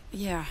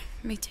 Yeah,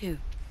 me too.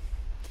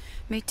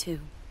 Me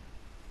too.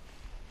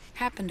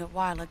 Happened a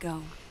while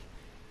ago.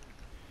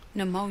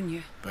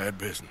 Pneumonia. Bad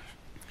business.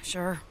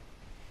 Sure.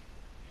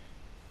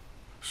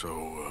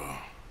 So,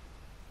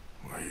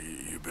 well,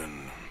 you've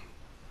been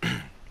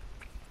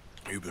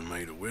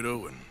made a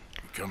widow and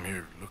you come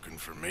here looking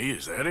for me,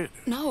 is that it?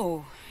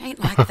 No, ain't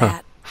like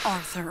that,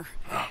 Arthur.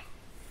 Oh,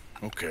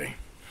 okay.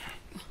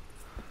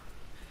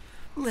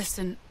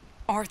 Listen,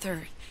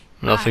 Arthur.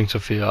 Nothing to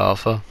fear,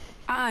 Arthur.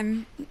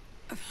 My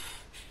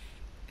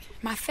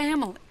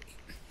family.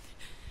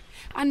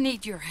 I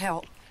need your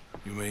help.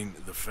 You mean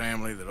the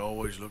family that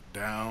always looked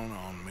down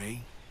on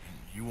me? And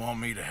you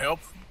want me to help?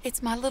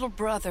 It's my little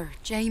brother,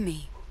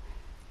 Jamie.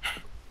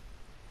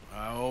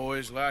 I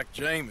always liked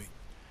Jamie,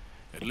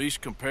 at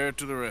least compared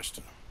to the rest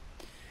of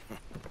them.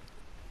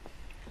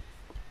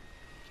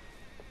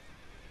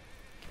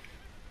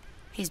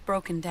 He's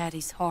broken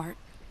Daddy's heart.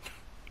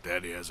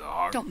 Daddy has a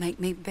heart. Don't make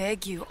me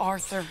beg you,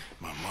 Arthur.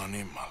 My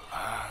money, my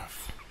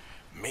life,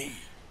 me.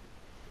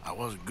 I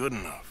wasn't good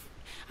enough.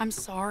 I'm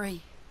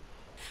sorry.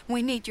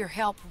 We need your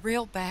help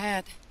real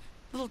bad.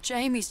 Little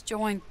Jamie's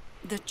joined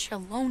the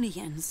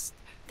Chelonians,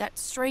 that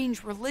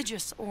strange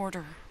religious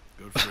order.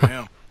 Good for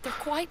him. They're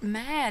quite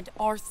mad,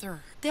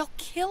 Arthur. They'll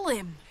kill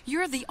him.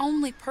 You're the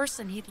only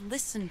person he'd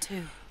listen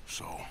to.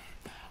 So,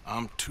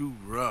 I'm too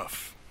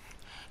rough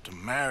to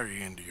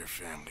marry into your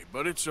family,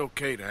 but it's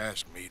okay to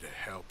ask me to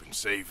help in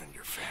saving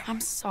your family.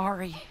 I'm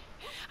sorry.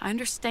 I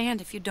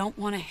understand if you don't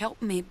want to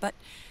help me, but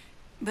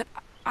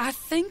I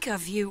think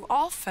of you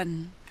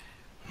often.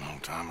 Long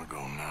time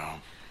ago now.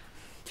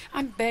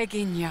 I'm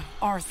begging you,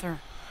 Arthur.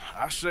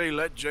 I say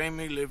let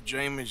Jamie live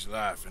Jamie's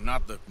life and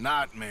not the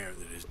nightmare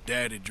that his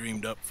daddy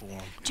dreamed up for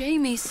him.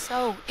 Jamie's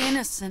so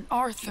innocent,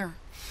 Arthur.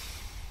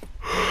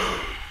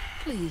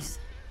 Please,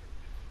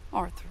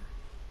 Arthur.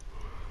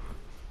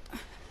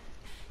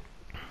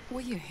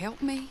 Will you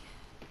help me?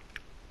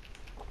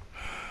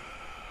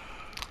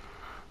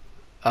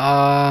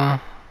 Yeah,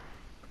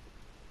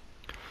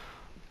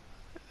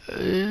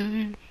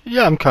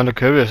 I'm kind of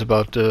curious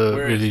about the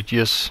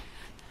religious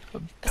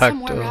pact.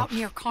 Somewhere out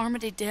near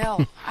Carmody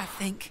Dell, I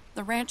think.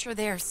 The rancher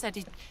there said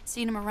he'd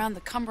seen him around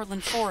the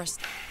Cumberland Forest.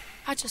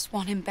 I just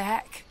want him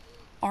back,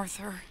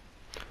 Arthur.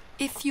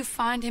 If you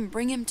find him,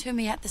 bring him to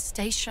me at the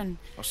station.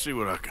 I'll see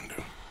what I can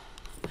do.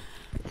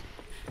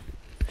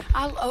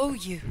 I'll owe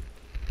you.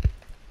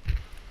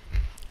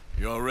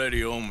 You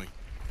already owe me.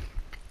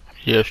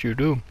 Yes, you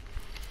do.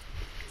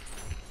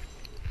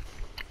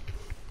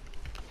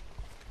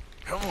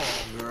 Come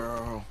on,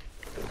 girl.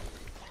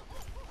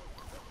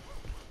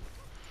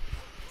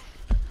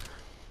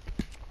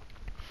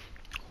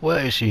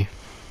 Where is he?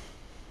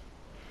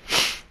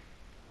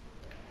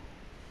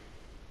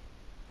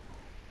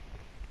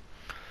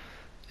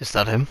 Is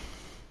that him?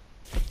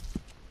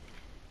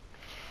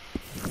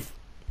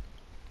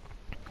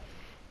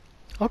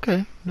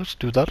 Okay, let's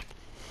do that.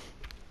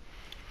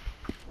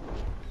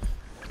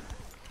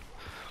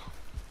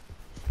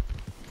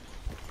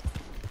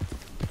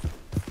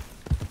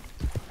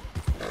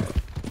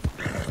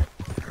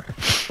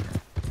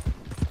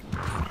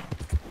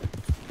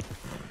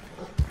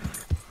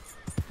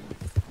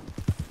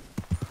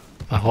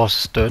 My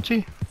horse is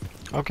dirty.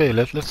 Okay,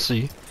 let's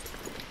see.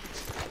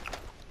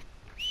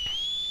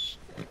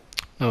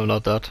 No,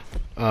 not that.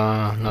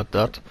 Not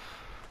that.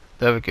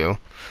 There we go.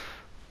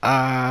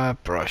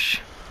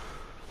 Brush.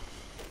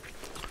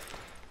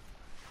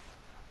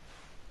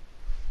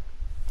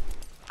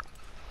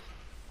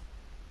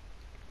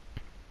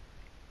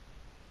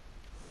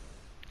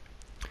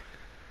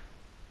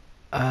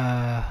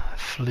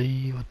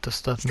 Flee, what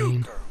does that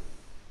mean?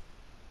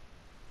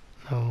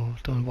 No,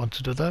 don't want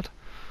to do that.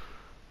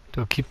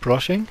 Do I keep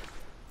brushing?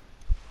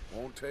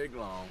 Won't take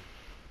long.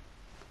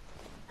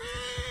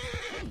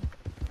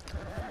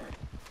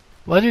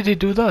 Why did he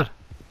do that?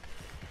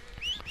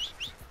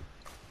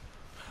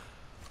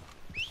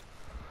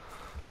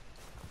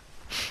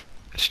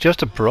 It's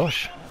just a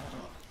brush.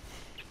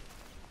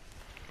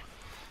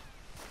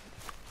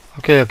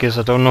 Okay, I guess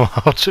I don't know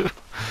how to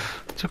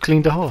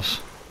clean the horse.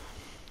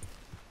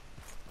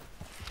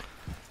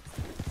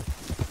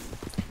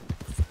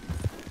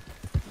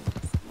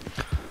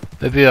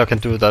 Maybe I can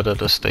do that at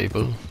a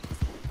stable.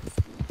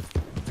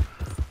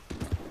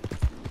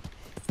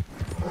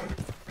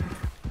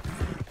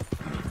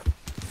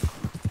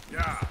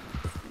 Yeah.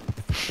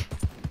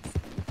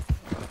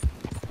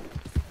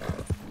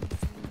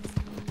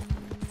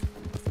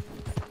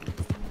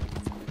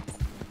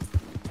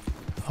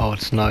 Oh,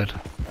 it's night.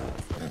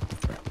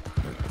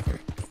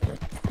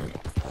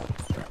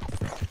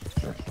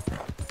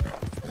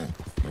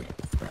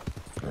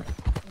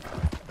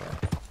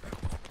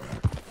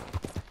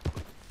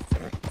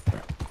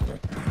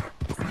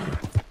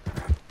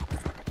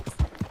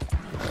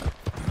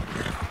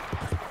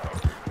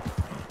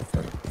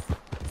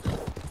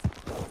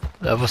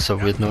 That was a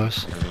weird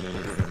noise.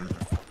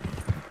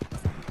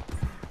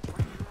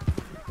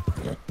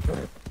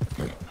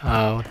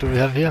 What do we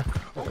have here?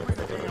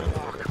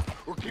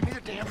 Or give me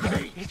the damn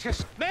thing. It's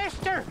just...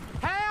 Mister!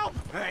 Help!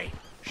 Hey,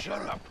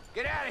 shut up.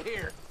 Get out of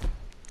here!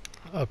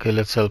 Okay,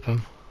 let's help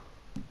him.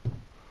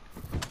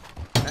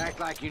 Act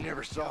like you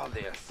never saw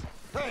this.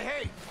 Hey,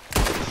 hey!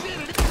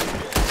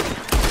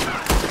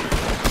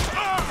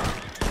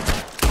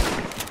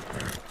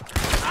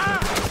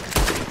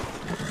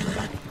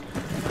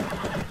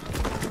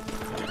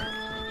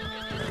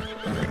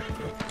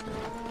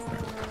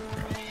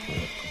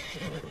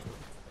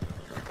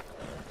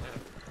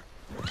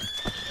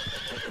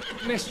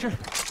 Mister,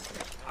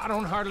 I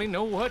don't hardly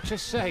know what to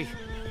say.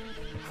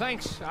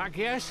 Thanks, I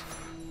guess.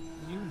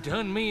 You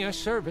done me a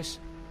service.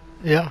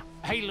 Yeah.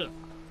 Hey, look.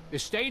 The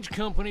stage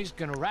company's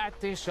gonna write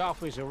this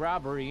off as a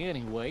robbery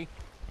anyway.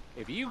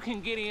 If you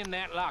can get in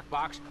that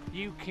lockbox,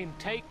 you can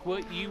take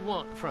what you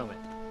want from it.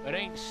 but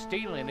ain't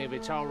stealing if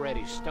it's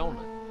already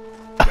stolen.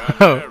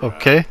 Oh,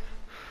 okay.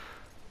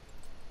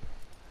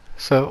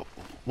 So,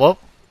 what?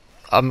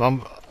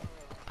 I'm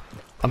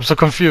so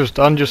confused.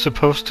 Aren't you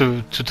supposed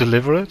to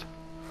deliver it?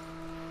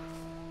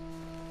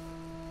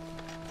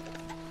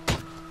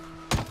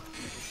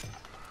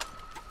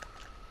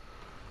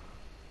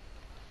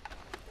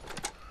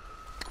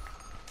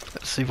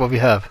 Let's see what we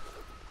have.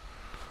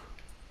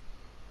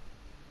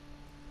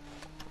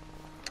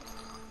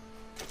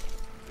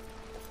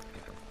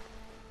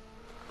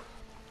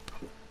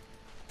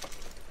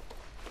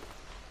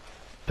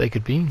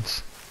 Baked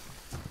beans.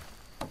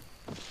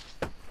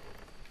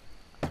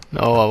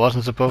 No, I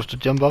wasn't supposed to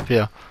jump up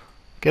here.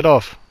 Get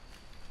off.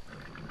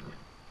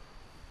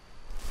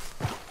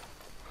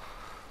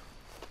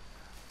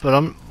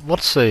 But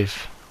what's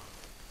safe?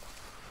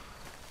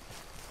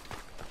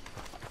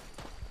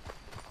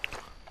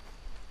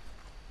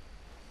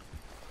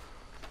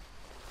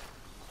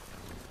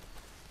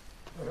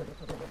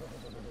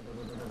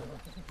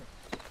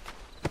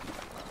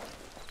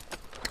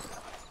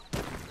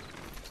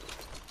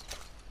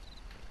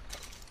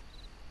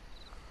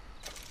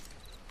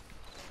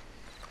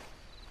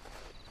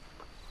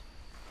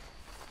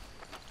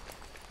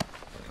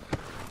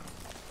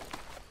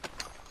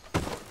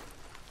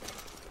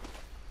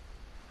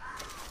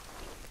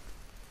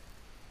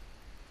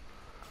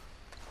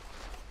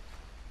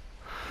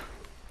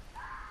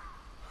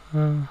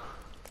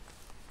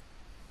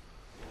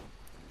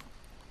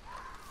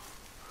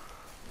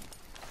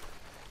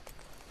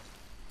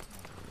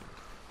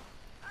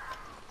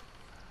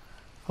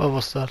 What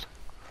was that?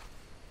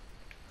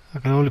 I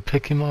can only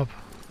pick him up.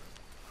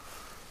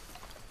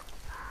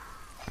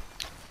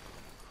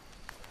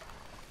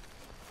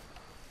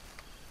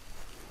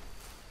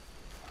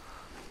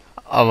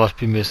 I must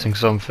be missing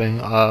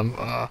something.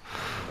 I'm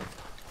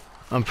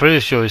pretty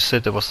sure he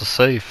said there was a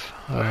safe.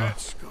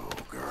 Let's go,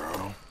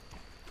 girl.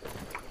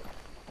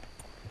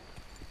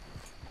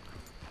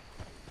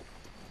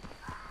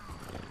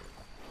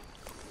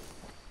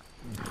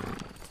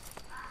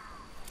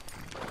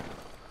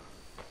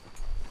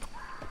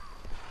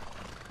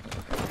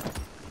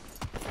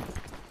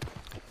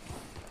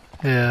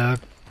 Yeah.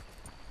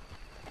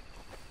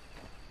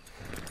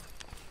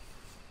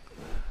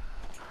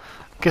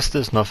 Guess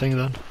there's nothing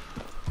then.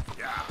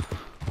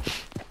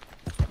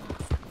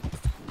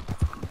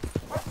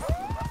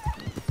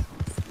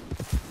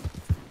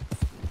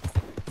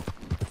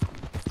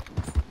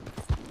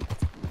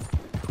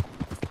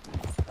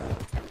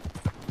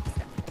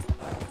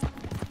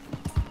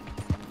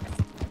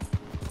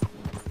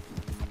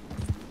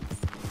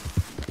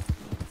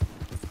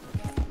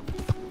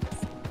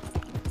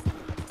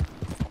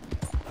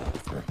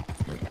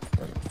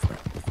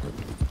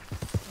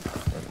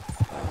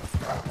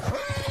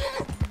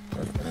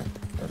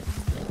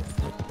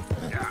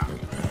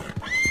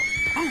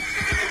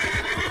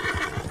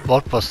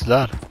 What was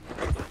that?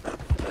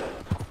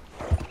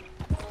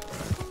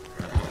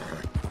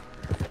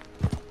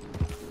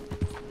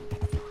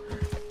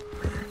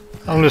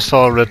 I only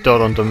saw a red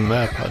dot on the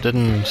map. I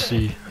didn't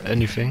see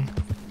anything.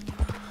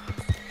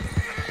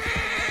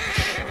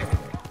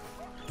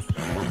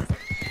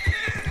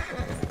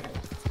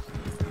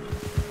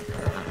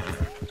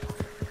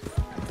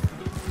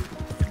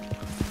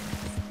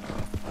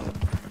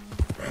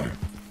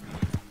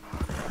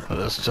 Oh,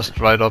 that's just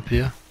right up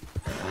here.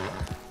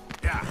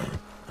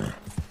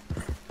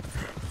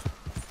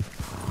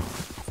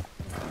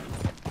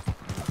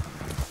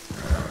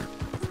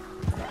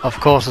 Of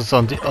course it's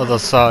on the other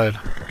side.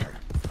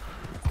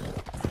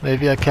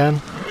 Maybe I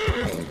can?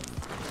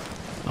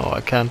 No,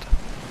 I can't.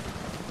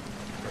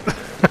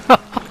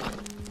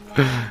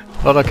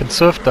 But I can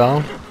surf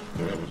down.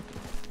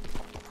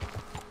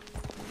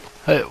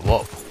 Hey,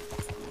 what?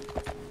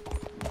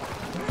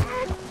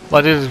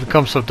 Why did it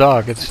become so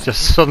dark? It's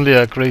just suddenly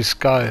a grey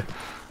sky.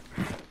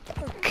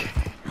 Okay.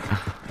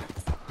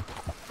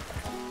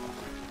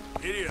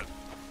 Idiot.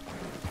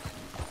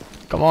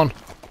 Come on.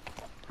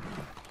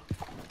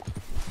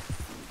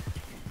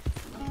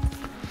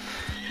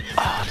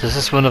 This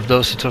is one of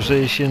those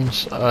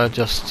situations I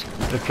just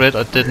regret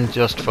I didn't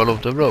just follow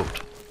the road.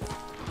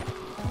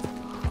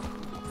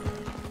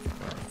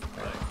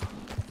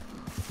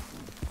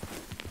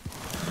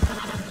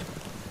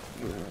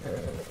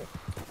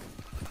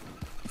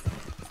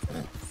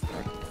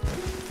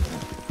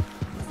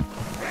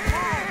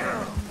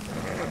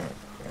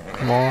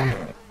 Come on.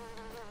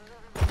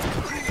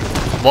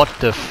 What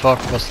the fuck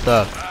was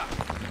that?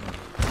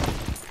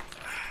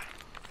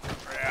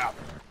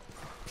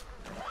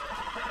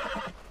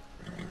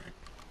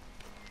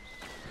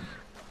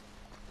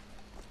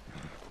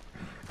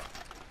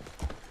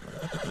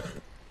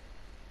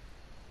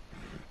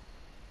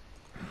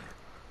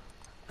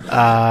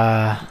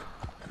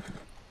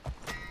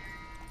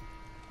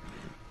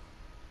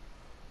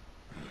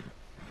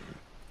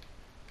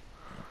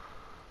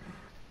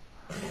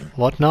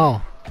 What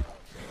now?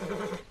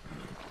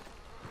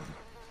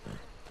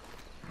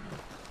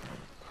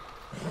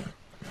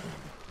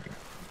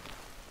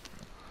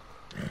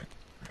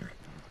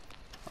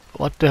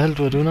 What the hell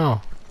do I do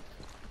now?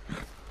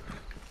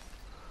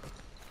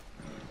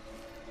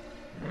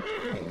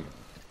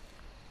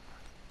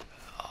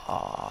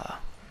 Ah.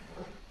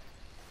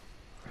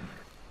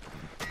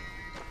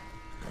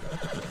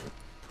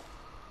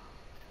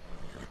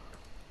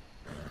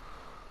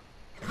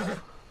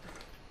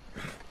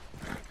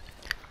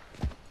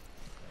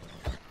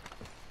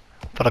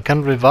 But I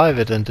can revive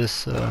it in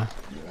this.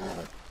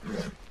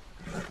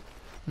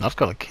 Not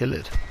gonna kill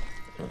it.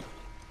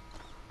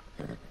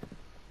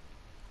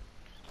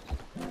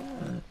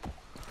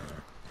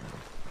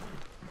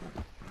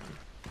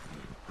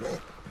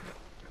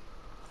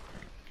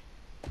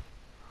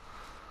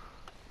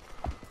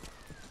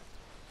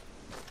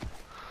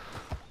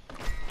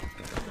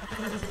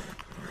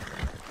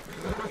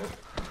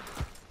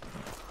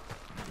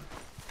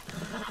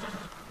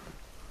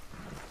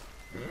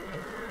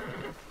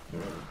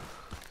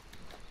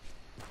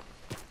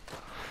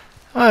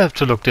 I have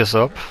to look this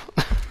up.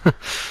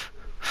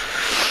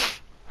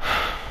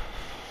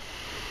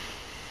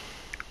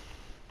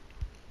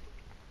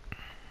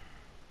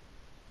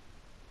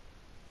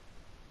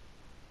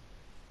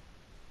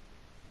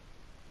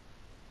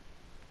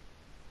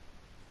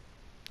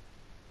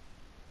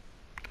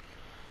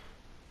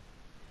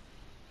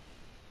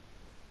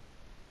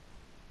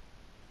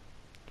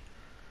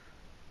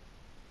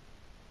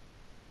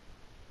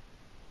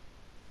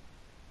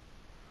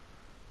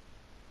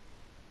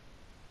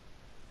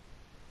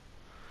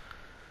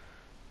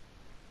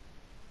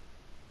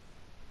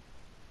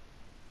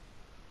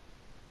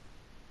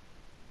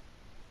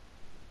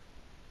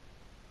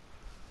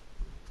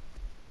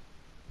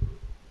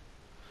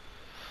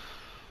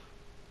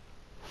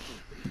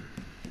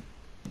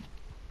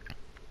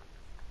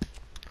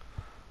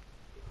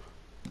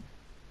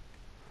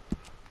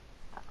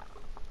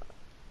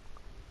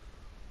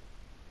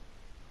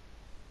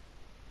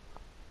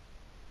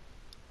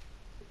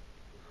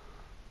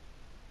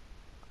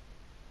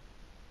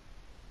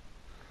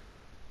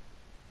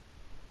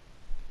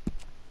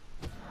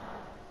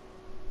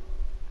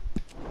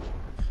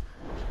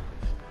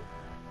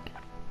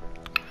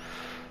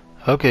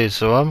 Okay,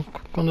 so I'm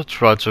gonna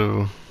try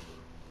to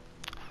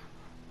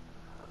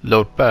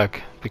load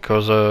back,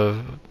 because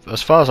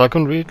as far as I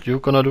can read, you're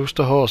gonna lose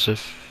the horse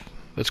if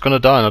it's gonna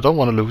die, and I don't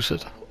want to lose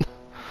it.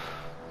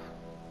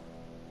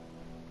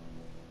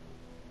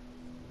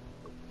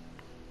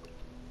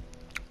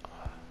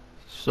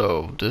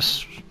 So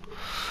this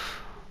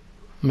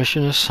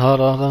mission is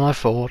harder than I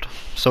thought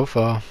so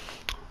far.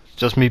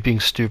 Just me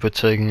being stupid,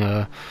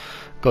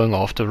 going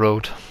off the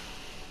road.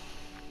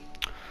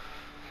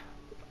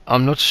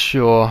 I'm not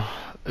sure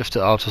if the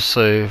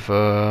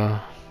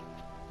autosave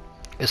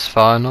is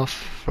far enough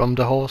from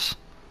the horse.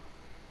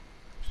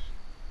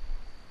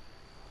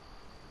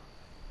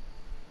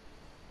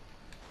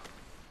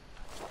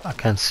 I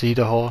can't see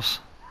the horse.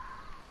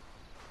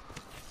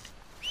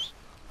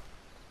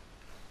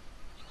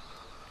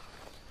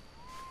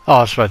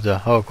 Oh, it's right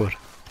there. Oh, good.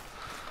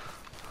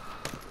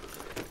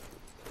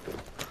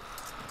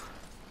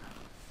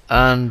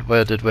 And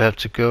where did we have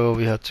to go?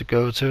 We had to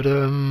go to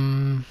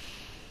the...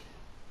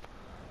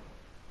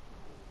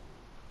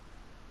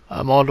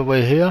 I'm all the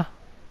way here.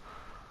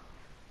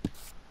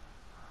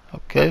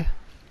 Okay.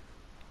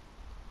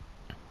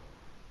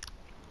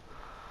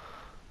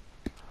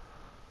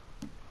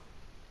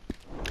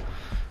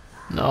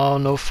 No,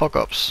 no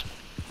fuck-ups.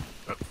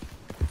 You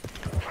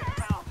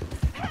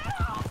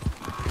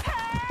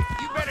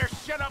better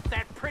shut up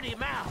that pretty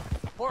mouth,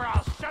 or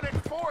I'll shut it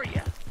for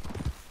you.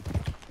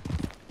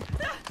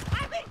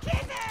 I've been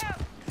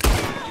kidnapped!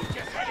 You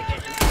just had to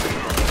get...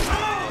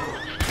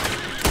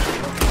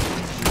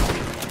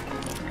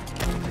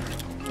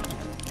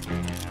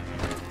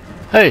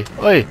 Hey,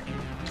 wait!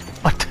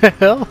 What the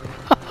hell?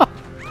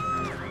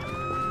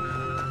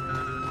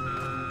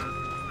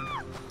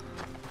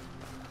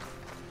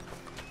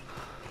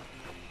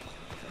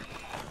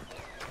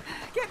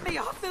 Get me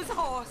off this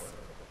horse!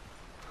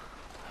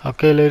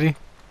 Okay, lady.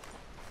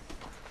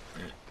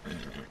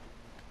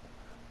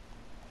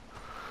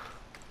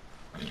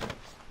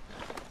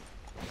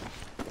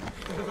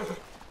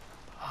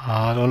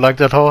 I don't like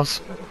that horse.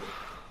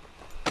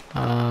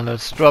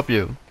 Let's drop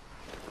you.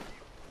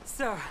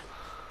 Sir,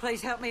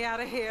 please help me out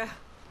of here.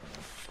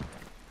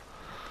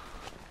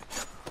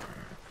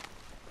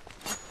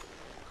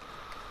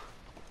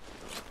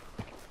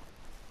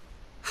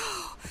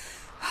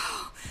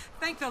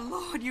 Thank the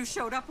Lord you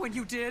showed up when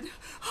you did.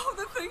 Oh,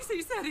 the things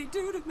he said he'd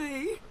do to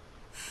me.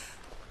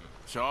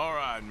 It's all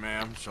right,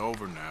 ma'am. It's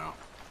over now.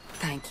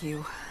 Thank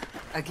you.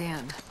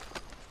 Again.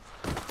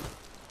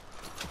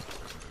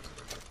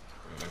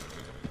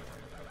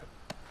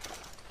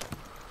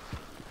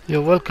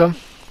 You're welcome.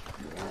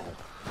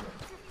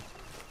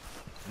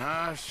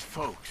 Nice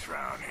folks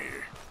round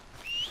here.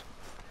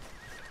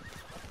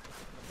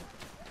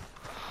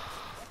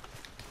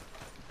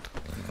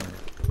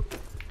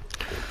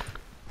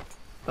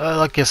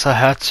 Well, I guess I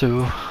had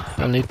to.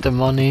 I need the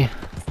money.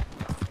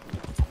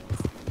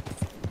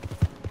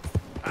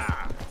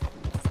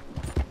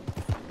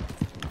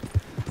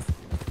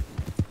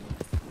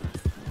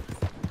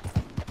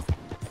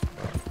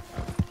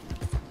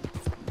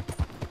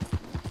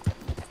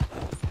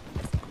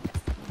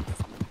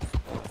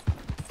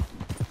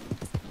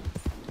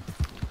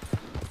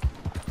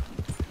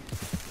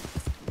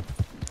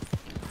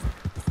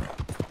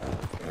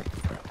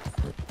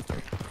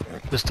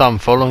 This time I'm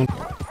following.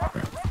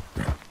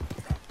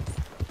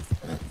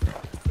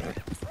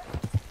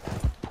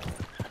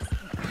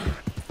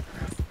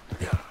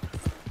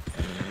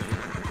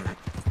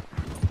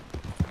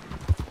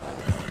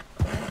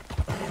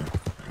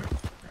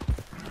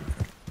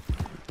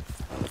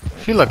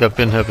 I feel like I've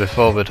been here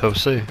before with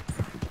Jose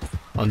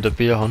on the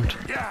beer hunt.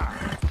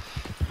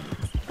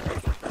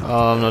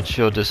 I'm not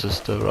sure this is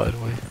the right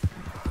way.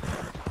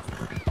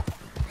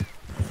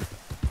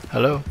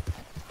 Hello?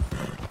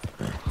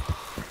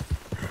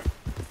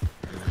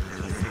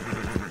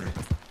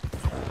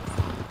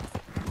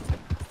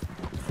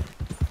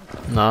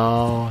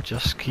 No,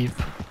 just keep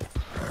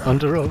on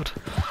the road.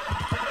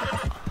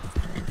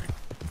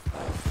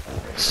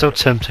 It's so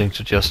tempting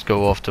to just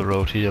go off the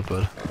road here,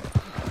 but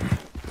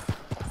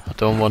I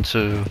don't want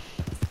to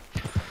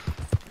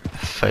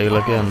fail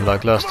again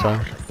like last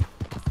time.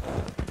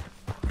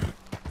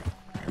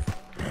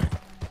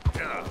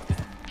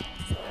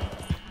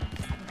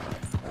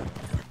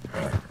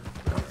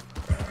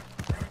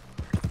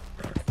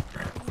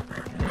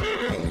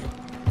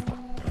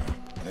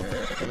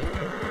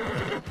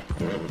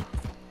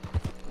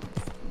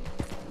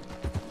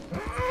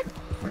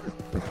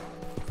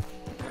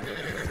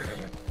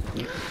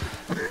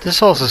 This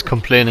horse is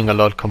complaining a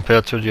lot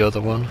compared to the other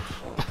one.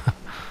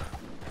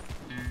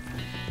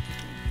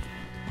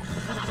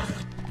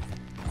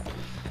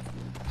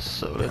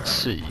 So let's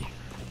see.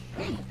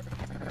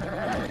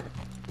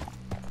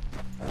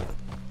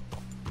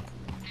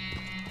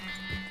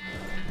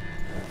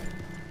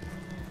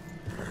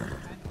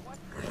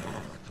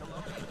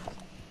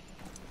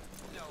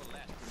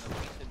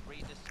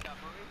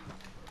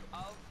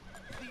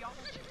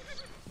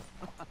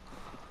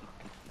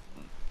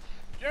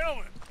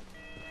 Gentlemen!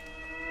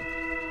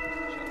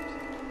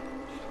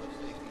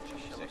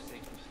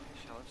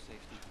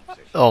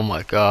 Oh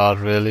my god,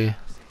 really?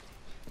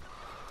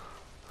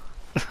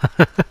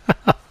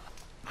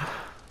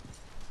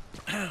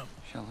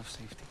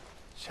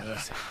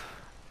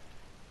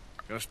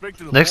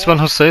 Next one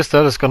who says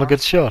that is gonna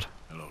get shot.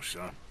 Hello,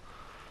 son.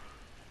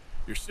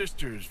 Your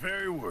sister is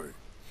very worried.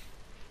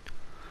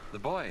 The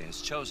boy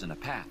has chosen a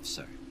path,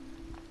 sir.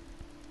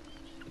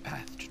 The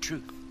path to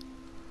truth.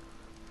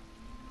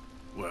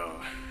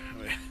 Well,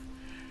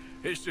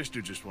 his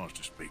sister just wants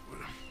to speak with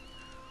him.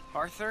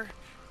 Arthur,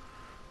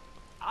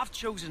 I've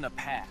chosen a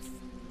path.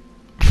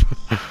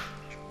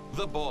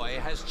 The boy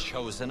has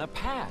chosen a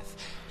path.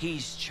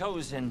 He's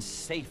chosen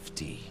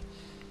safety.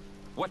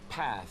 What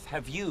path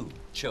have you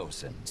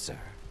chosen, sir?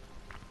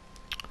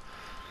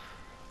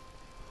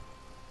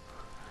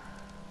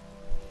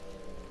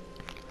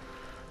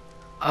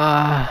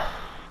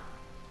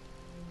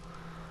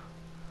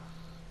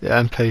 Yeah,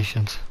 I'm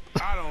patient.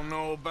 I don't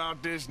know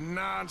about this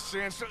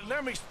nonsense.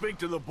 Let me speak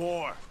to the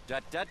boy.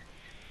 Dut.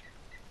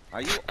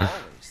 Are you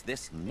always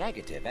this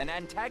negative and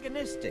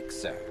antagonistic,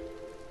 sir?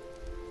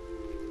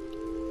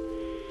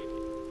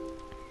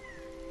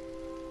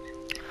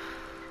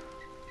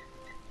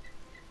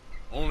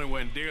 Only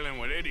when dealing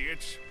with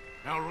idiots.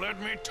 Now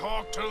let me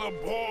talk to the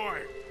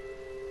boy.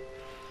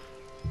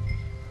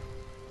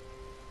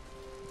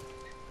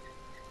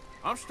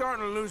 I'm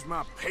starting to lose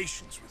my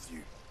patience with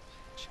you.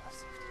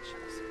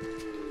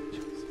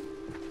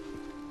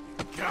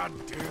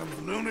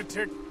 Goddamn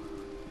lunatic.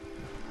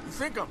 You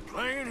think I'm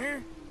playing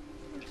here?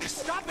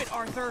 Stop it,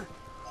 Arthur!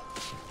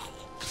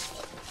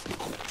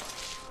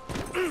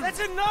 That's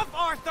enough,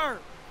 Arthur!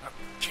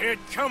 Kid,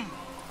 come on.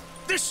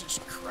 This is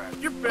crap.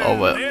 You're better Oh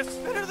well. than this.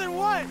 Better than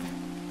what?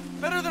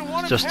 Better than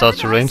one Just starts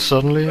to rain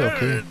suddenly? Better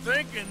Okay. than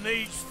thinking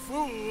these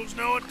fools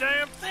know a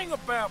damn thing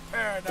about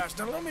paradise.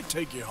 Now let me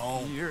take you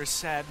home. You're a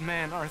sad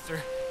man,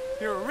 Arthur.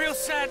 You're a real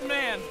sad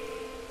man.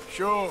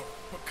 Sure,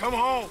 but come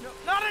home. No,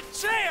 not a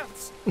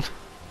chance!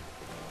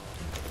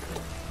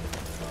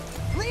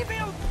 Leave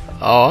him!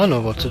 Oh, I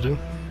know what to do.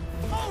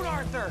 Hold,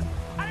 Arthur!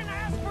 I didn't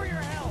ask for your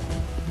help!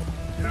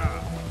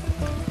 Yeah.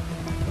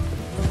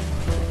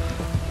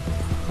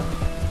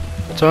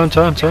 Turn.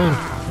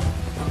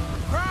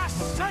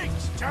 Christ's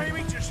sakes,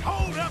 Jamie, just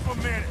hold up a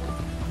minute.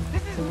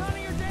 This is none of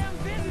your damn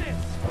business!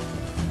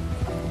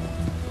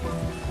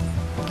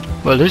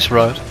 Well, he's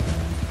right.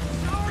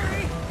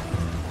 Sorry!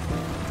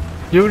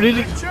 You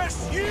really... I'm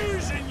just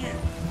using you.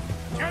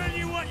 Telling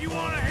you what you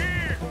want to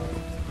hear.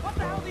 What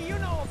the hell do you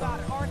know about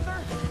it,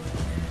 Arthur?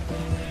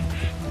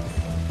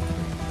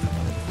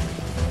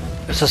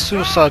 It's a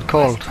suicide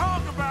cult. Let's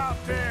talk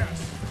about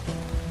this.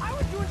 I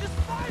was doing just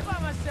fine by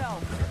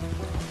myself!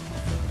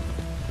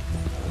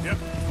 Yep.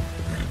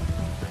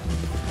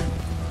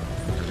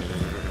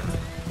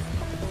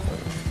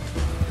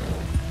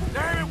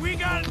 Damn it, we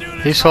gotta do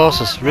this. His horse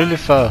is really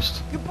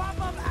fast. You pop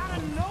up out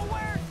of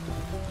nowhere?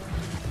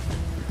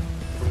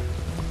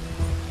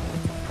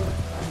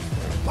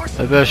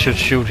 Maybe I should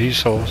shoot his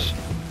horse.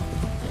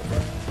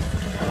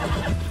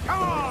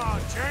 Come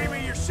on,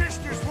 Jamie, your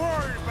sister's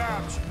worried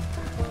about you.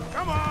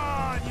 Come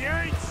on, you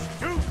ain't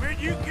stupid.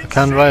 You can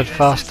Can see ride this is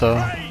faster.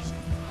 crazy.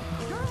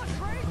 You're a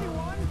crazy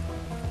one!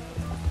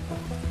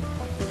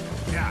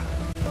 Yeah.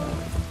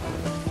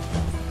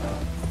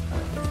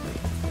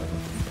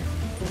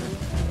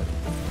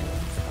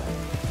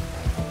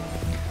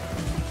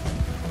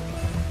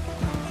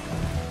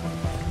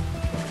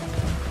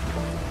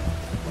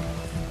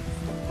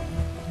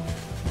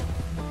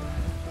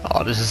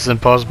 Oh, this is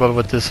impossible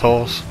with this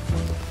horse.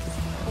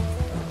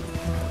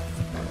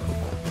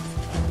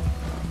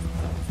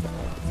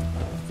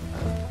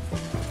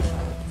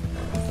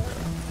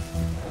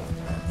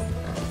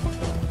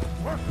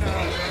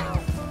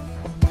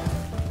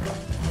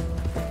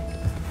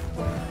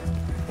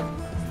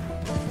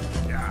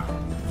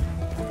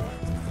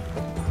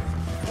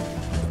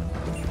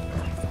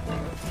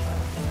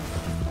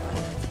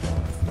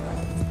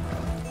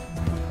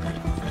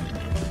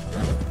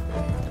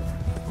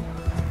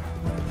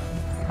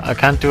 I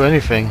can't do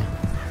anything.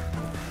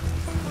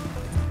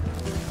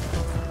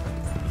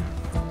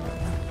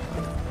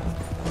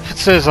 If it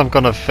says I'm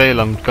gonna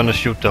fail, I'm gonna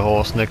shoot the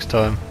horse next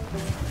time.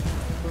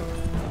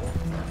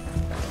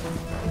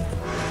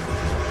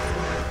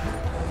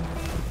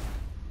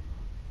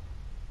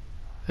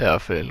 Yeah, I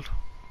failed.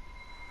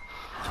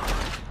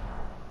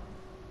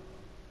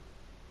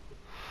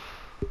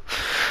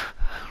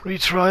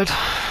 Retried.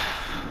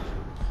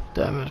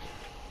 Damn it.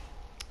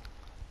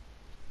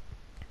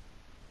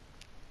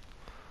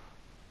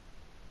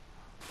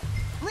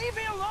 Leave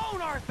me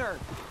alone, Arthur!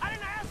 I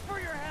didn't ask for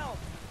your help!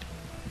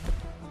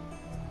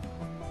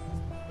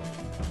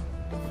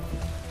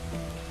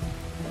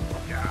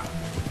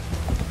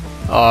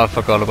 Oh, I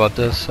forgot about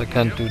this. I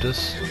can't do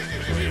this.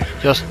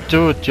 Just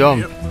do it,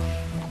 jump.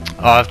 Oh,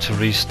 I have to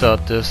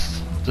restart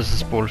this. This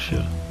is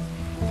bullshit.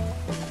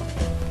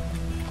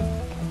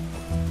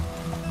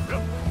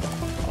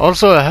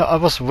 Also, I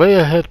was way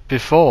ahead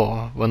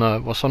before when I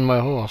was on my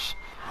horse.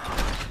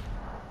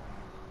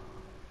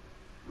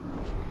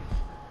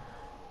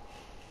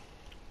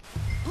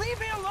 Leave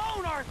me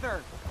alone,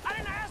 Arthur! I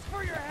didn't ask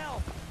for your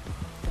help!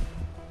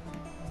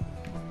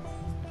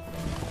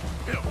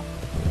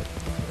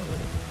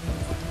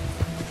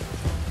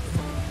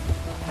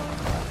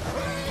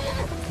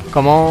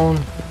 Come on.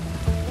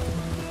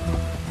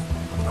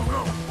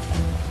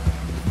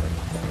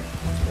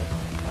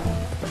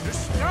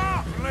 Just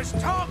stop and let's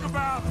talk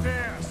about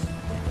this.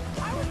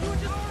 I was doing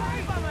just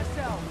fine by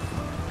myself!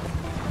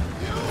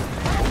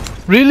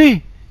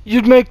 Really?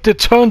 You'd make the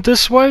turn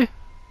this way?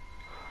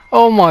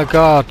 Oh my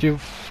god, you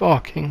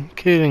fucking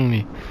kidding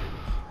me.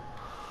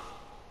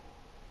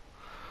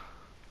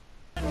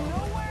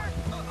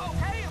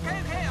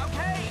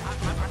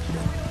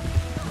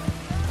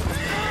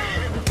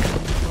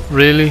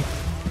 Really?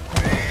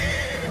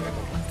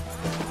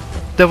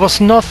 There was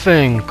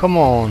nothing, come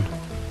on.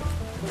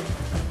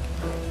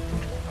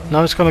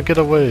 Now it's gonna get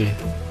away.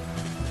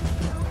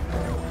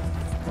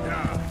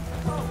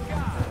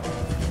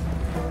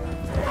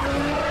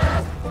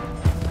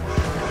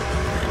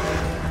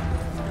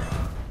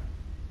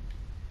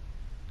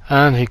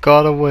 And he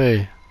got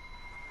away.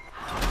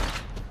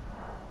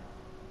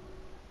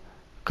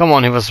 Come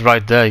on, he was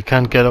right there. He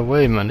can't get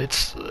away, man.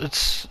 It's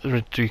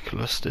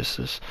ridiculous. This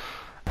is.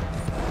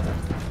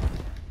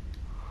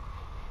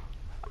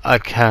 I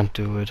can't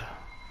do it.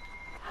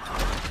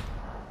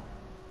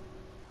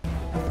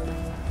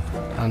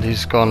 And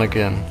he's gone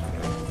again.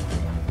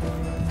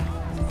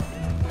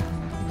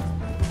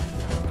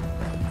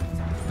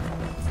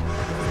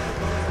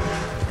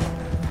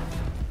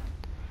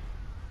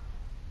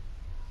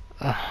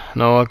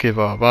 No, I give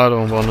up. I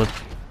don't want to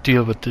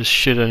deal with this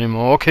shit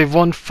anymore. Okay,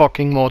 one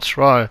fucking more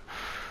try.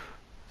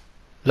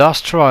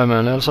 Last try,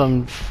 man, else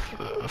I'm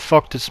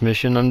fuck this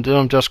mission and then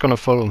I'm just gonna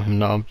follow him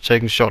now. I'm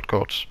taking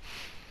shortcuts.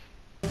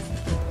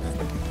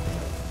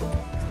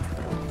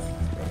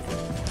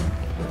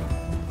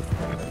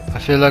 I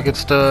feel like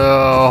it's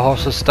the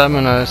horse's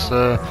stamina is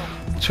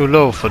too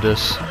low for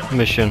this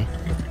mission.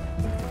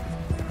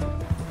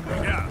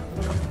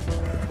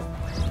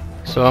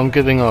 So I'm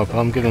giving up,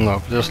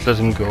 just let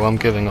him go, I'm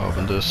giving up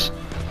on this.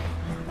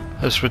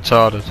 It's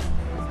retarded.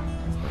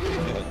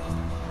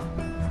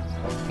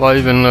 Why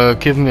even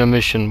give me a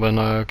mission when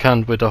I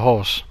can't with a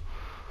horse?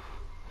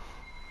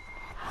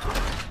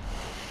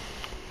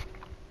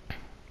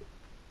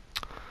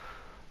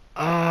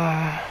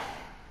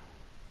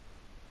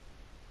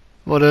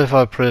 What if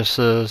I press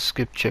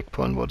skip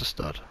checkpoint, what is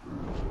that?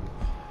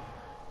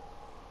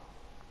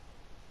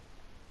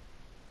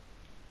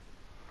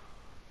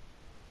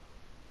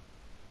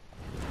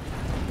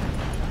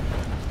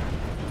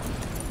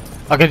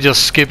 I can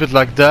just skip it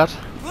like that.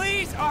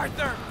 Please,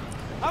 Arthur!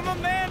 I'm a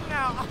man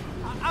now.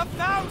 I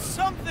found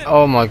something.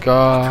 Oh my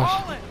god.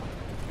 Call it.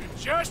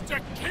 You're just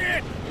a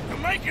kid. You're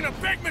making a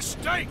big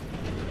mistake.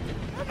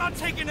 I'm not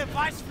taking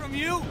advice from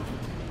you.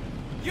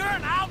 You're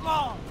an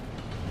outlaw.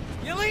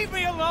 You leave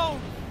me alone.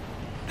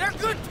 They're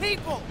good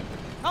people.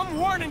 I'm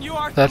warning you,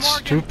 Arthur That's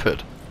Morgan.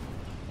 stupid.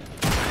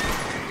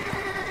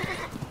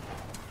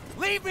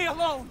 Leave me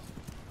alone.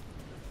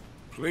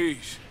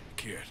 Please,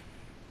 kid.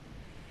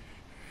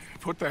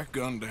 Put that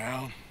gun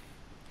down.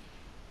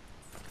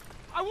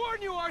 I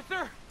warn you,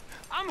 Arthur.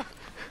 I'm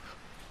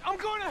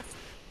gonna...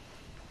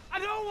 I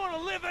don't want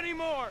to live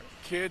anymore.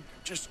 Kid,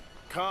 just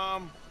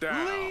calm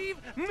down. Leave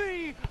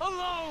me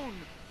alone.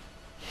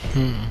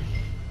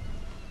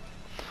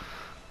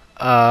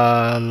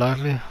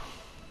 Likely.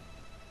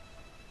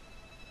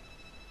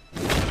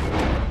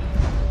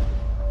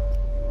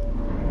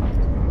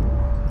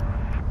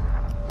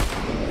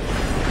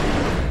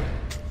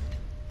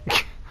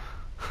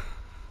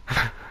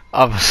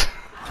 I was...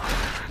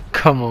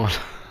 Come on.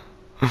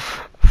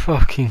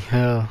 Fucking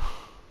hell.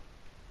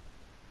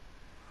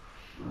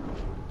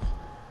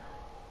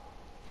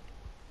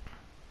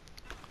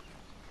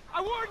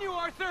 I warn you,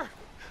 Arthur.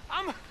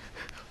 I'm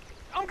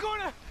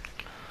gonna.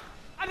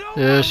 I don't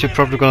Yes, you're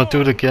probably gonna do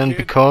it again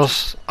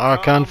because I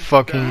can't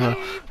fucking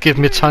give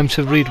me time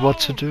to read what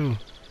to do.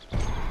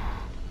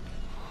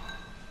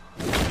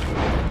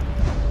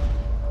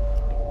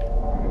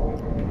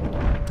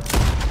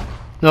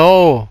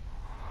 No!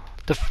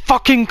 The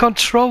fucking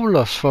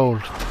controller's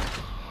fault.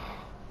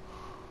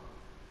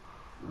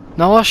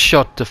 Now I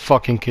shot the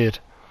fucking kid.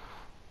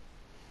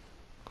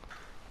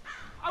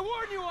 I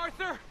warn you,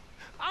 Arthur.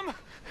 I'm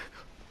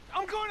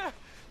gonna.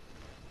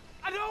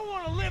 I don't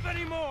want to live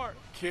anymore.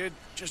 Kid,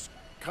 just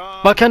calm.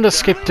 Why can't I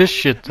skip this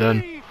shit then?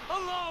 Me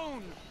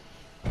alone.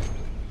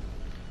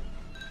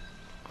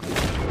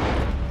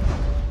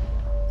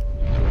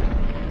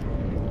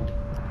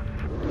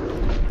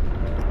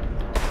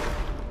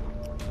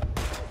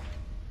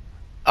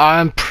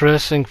 I'm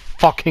pressing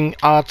fucking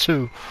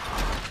R2.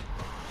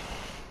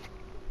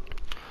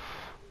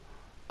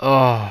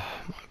 Oh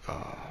my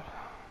god.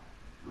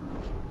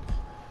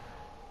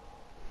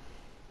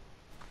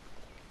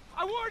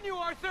 I warn you,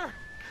 Arthur.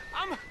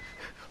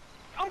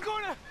 I'm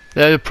gonna.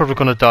 Yeah, you're probably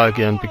gonna die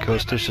again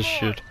because this is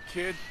shit.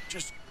 Kid,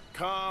 just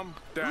calm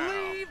down.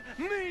 Leave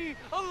me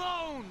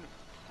alone.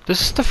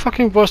 This is the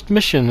fucking worst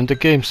mission in the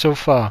game so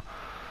far.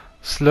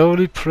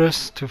 Slowly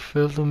press to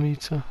fill the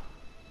meter.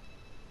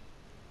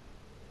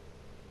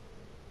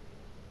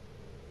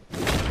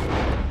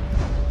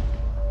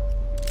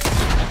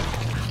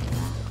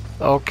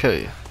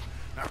 Okay.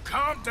 Now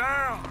calm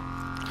down.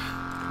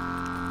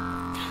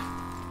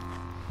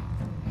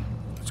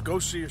 Let's go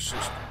see your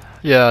sister.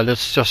 Yeah,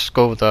 let's just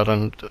go with that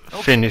and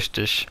finish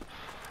this.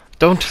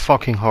 Don't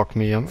fucking hug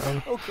me.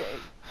 Okay.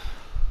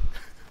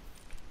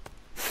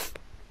 It's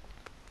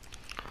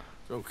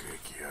okay,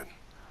 kid.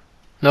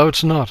 No,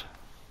 it's not.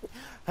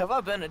 Have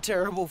I been a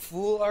terrible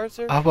fool,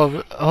 Arthur? I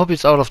hope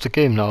it's out of the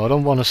game now. I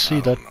don't want to see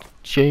that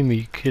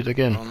Jamie kid I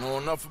again. don't know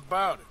enough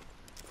about it.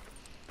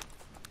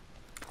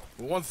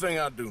 But one thing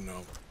I do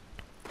know.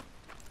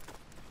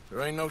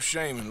 There ain't no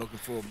shame in looking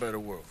for a better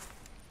world.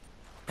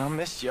 I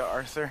missed you,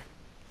 Arthur.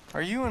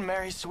 Are you and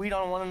Mary sweet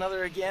on one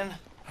another again?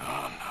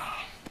 Oh,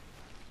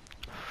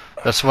 no.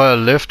 That's why I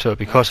left her,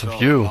 because That's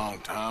of all you. a long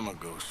time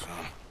ago, son.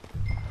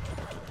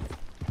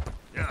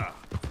 Yeah.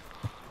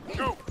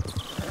 Go.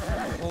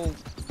 Well,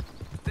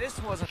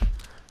 this wasn't...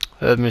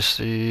 Let me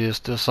see, is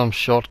there some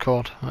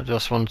shortcut? I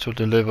just want to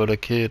deliver the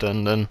kid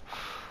and then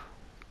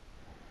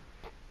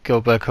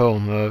go back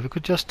home. We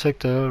could just take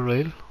the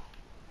rail.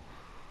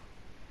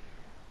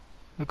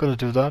 We're gonna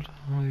do that.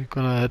 We're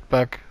gonna head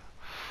back.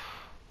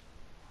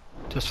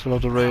 Just follow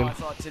the rail. I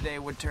thought today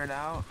would turn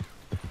out.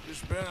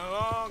 It's been a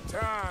long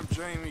time,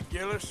 Jamie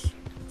Gillis.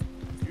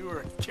 You were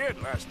a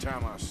kid last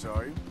time I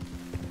saw you.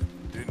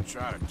 Didn't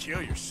try to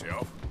kill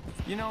yourself.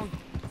 You know,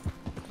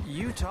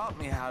 you taught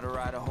me how to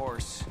ride a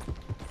horse.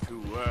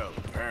 Too well,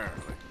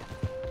 apparently.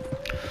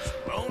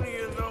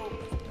 Slonia, though?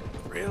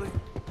 Really?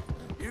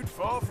 You'd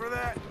fall for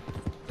that?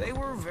 They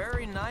were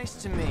very nice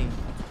to me.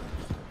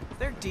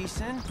 They're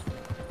decent.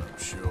 I'm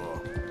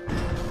sure.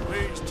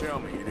 Please tell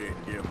me you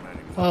didn't give them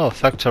any money. Oh,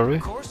 factory.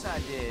 Of course I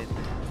did.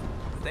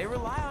 They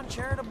rely on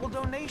charitable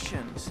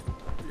donations.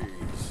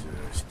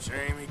 Jesus,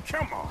 Jamie,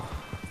 come on.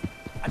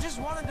 I just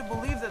wanted to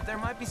believe that there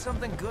might be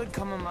something good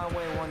coming my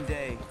way one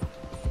day.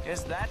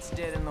 Guess that's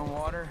dead in the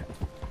water.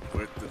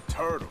 With the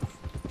turtles.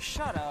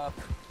 Shut up.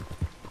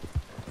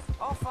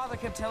 All Father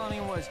kept telling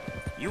me was,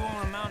 you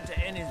won't amount to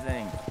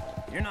anything.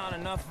 You're not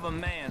enough of a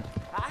man.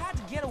 I had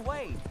to get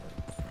away.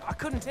 I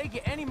couldn't take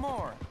it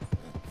anymore.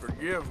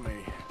 Forgive me,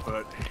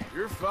 but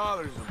your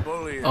father's a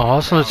bully. I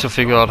also need to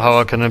figure out how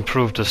I can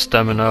improve the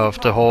stamina of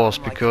the horse,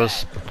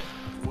 because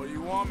What do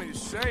you want me to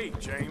say,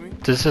 Jamie?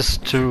 this is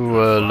too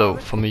low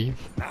for me.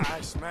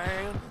 Nice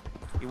man.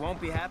 You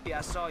won't be happy I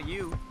saw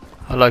you.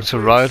 I like to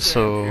ride, Send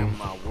so him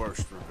my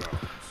worst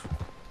regards.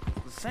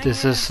 The thing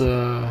this is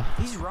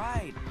he's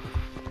right.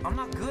 I'm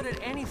not good at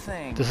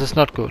anything. this is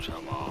not good.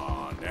 Come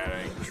on, that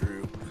ain't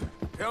true.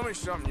 Tell me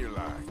something you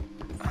like.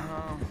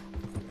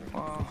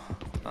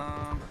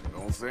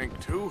 Don't think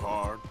too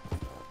hard.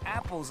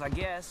 Apples, I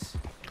guess.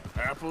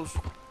 Apples?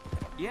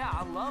 Yeah,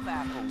 I love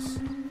apples.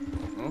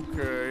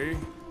 Okay.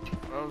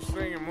 I was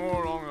thinking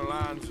more along the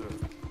lines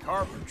of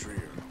carpentry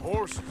or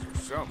horses or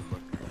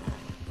something,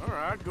 but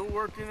alright, go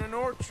work in an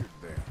orchard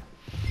then.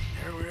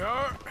 Here we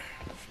are.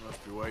 She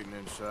must be waiting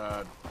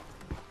inside.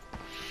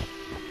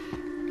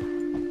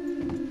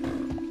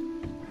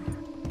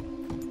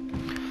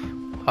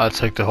 I'll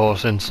take the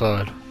horse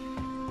inside.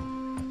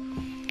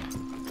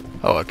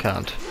 Oh, I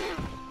can't.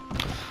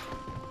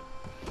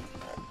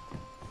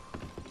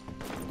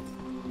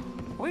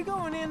 We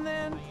going in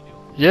then?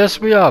 Yes,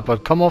 we are,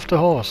 but come off the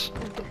horse.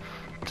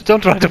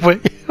 Don't ride away.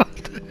 What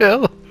the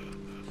hell?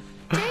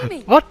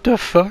 Jamie! What the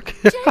fuck?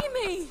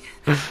 Jamie!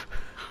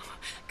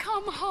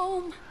 Come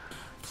home.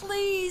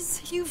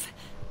 Please, you've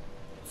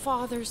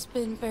Father's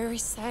been very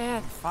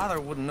sad. Father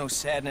wouldn't know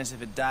sadness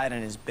if it died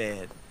in his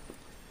bed.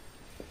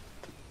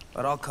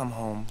 But I'll come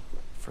home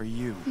for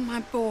you.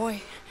 My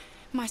boy.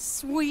 My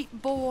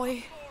sweet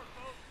boy.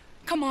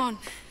 Come on.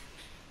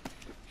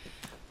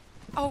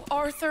 Oh,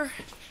 Arthur.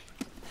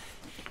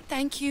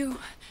 Thank you.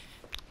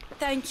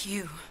 Thank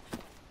you.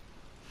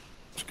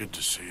 It's good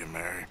to see you,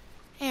 Mary.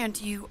 And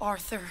you,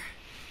 Arthur.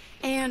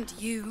 And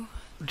you.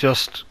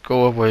 Just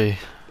go away.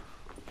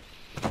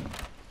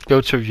 Go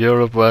to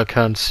Europe where I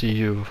can't see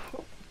you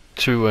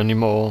two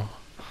anymore.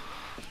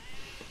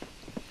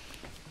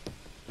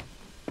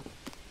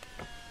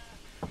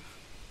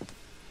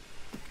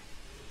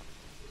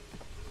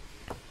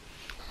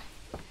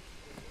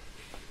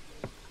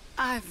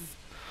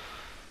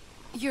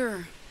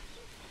 You're...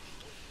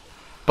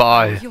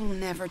 Bye. You'll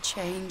never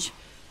change.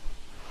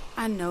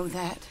 I know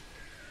that.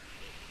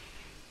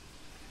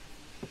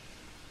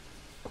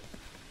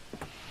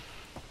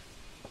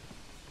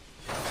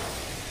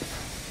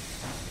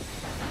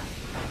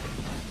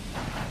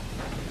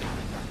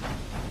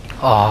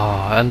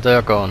 Ah, and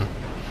they're gone.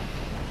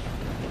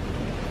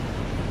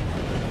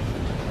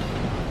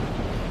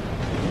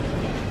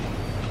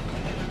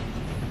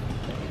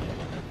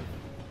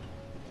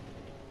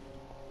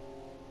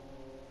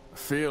 I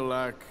feel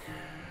like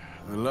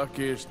the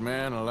luckiest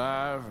man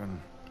alive, and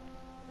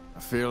I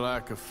feel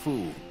like a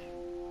fool.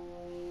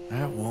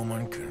 That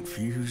woman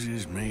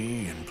confuses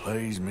me and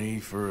plays me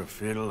for a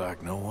fiddle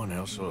like no one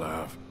else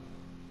alive.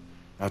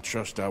 I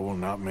trust I will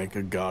not make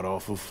a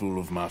god-awful fool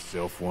of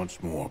myself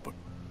once more, but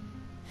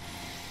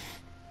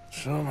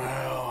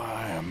somehow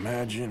I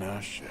imagine I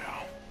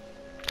shall.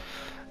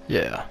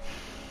 Yeah.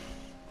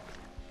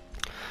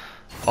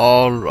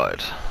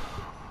 Alright.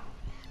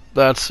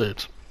 That's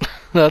it.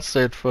 That's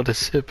it for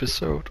this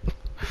episode.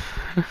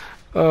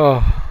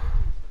 Oh.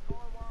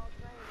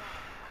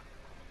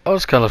 I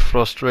was kind of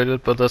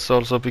frustrated, but that's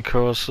also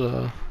because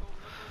I'm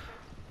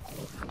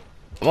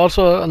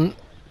also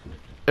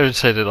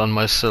irritated on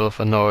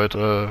myself, annoyed,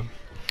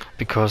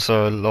 because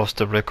I lost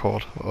the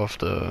record of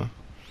the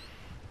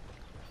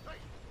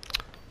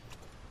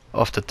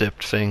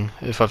depth thing.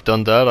 If I've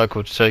done that, I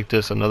could take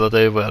this another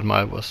day where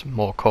I was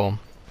more calmed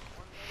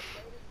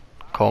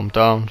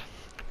down.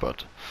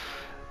 But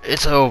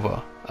it's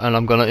over, and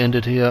I'm gonna end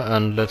it here,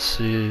 and let's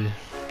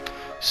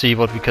see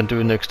what we can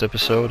do next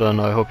episode. And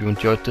I hope you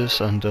enjoyed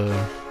this, and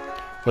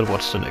we'll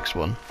watch the next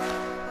one.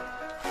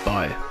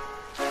 Bye.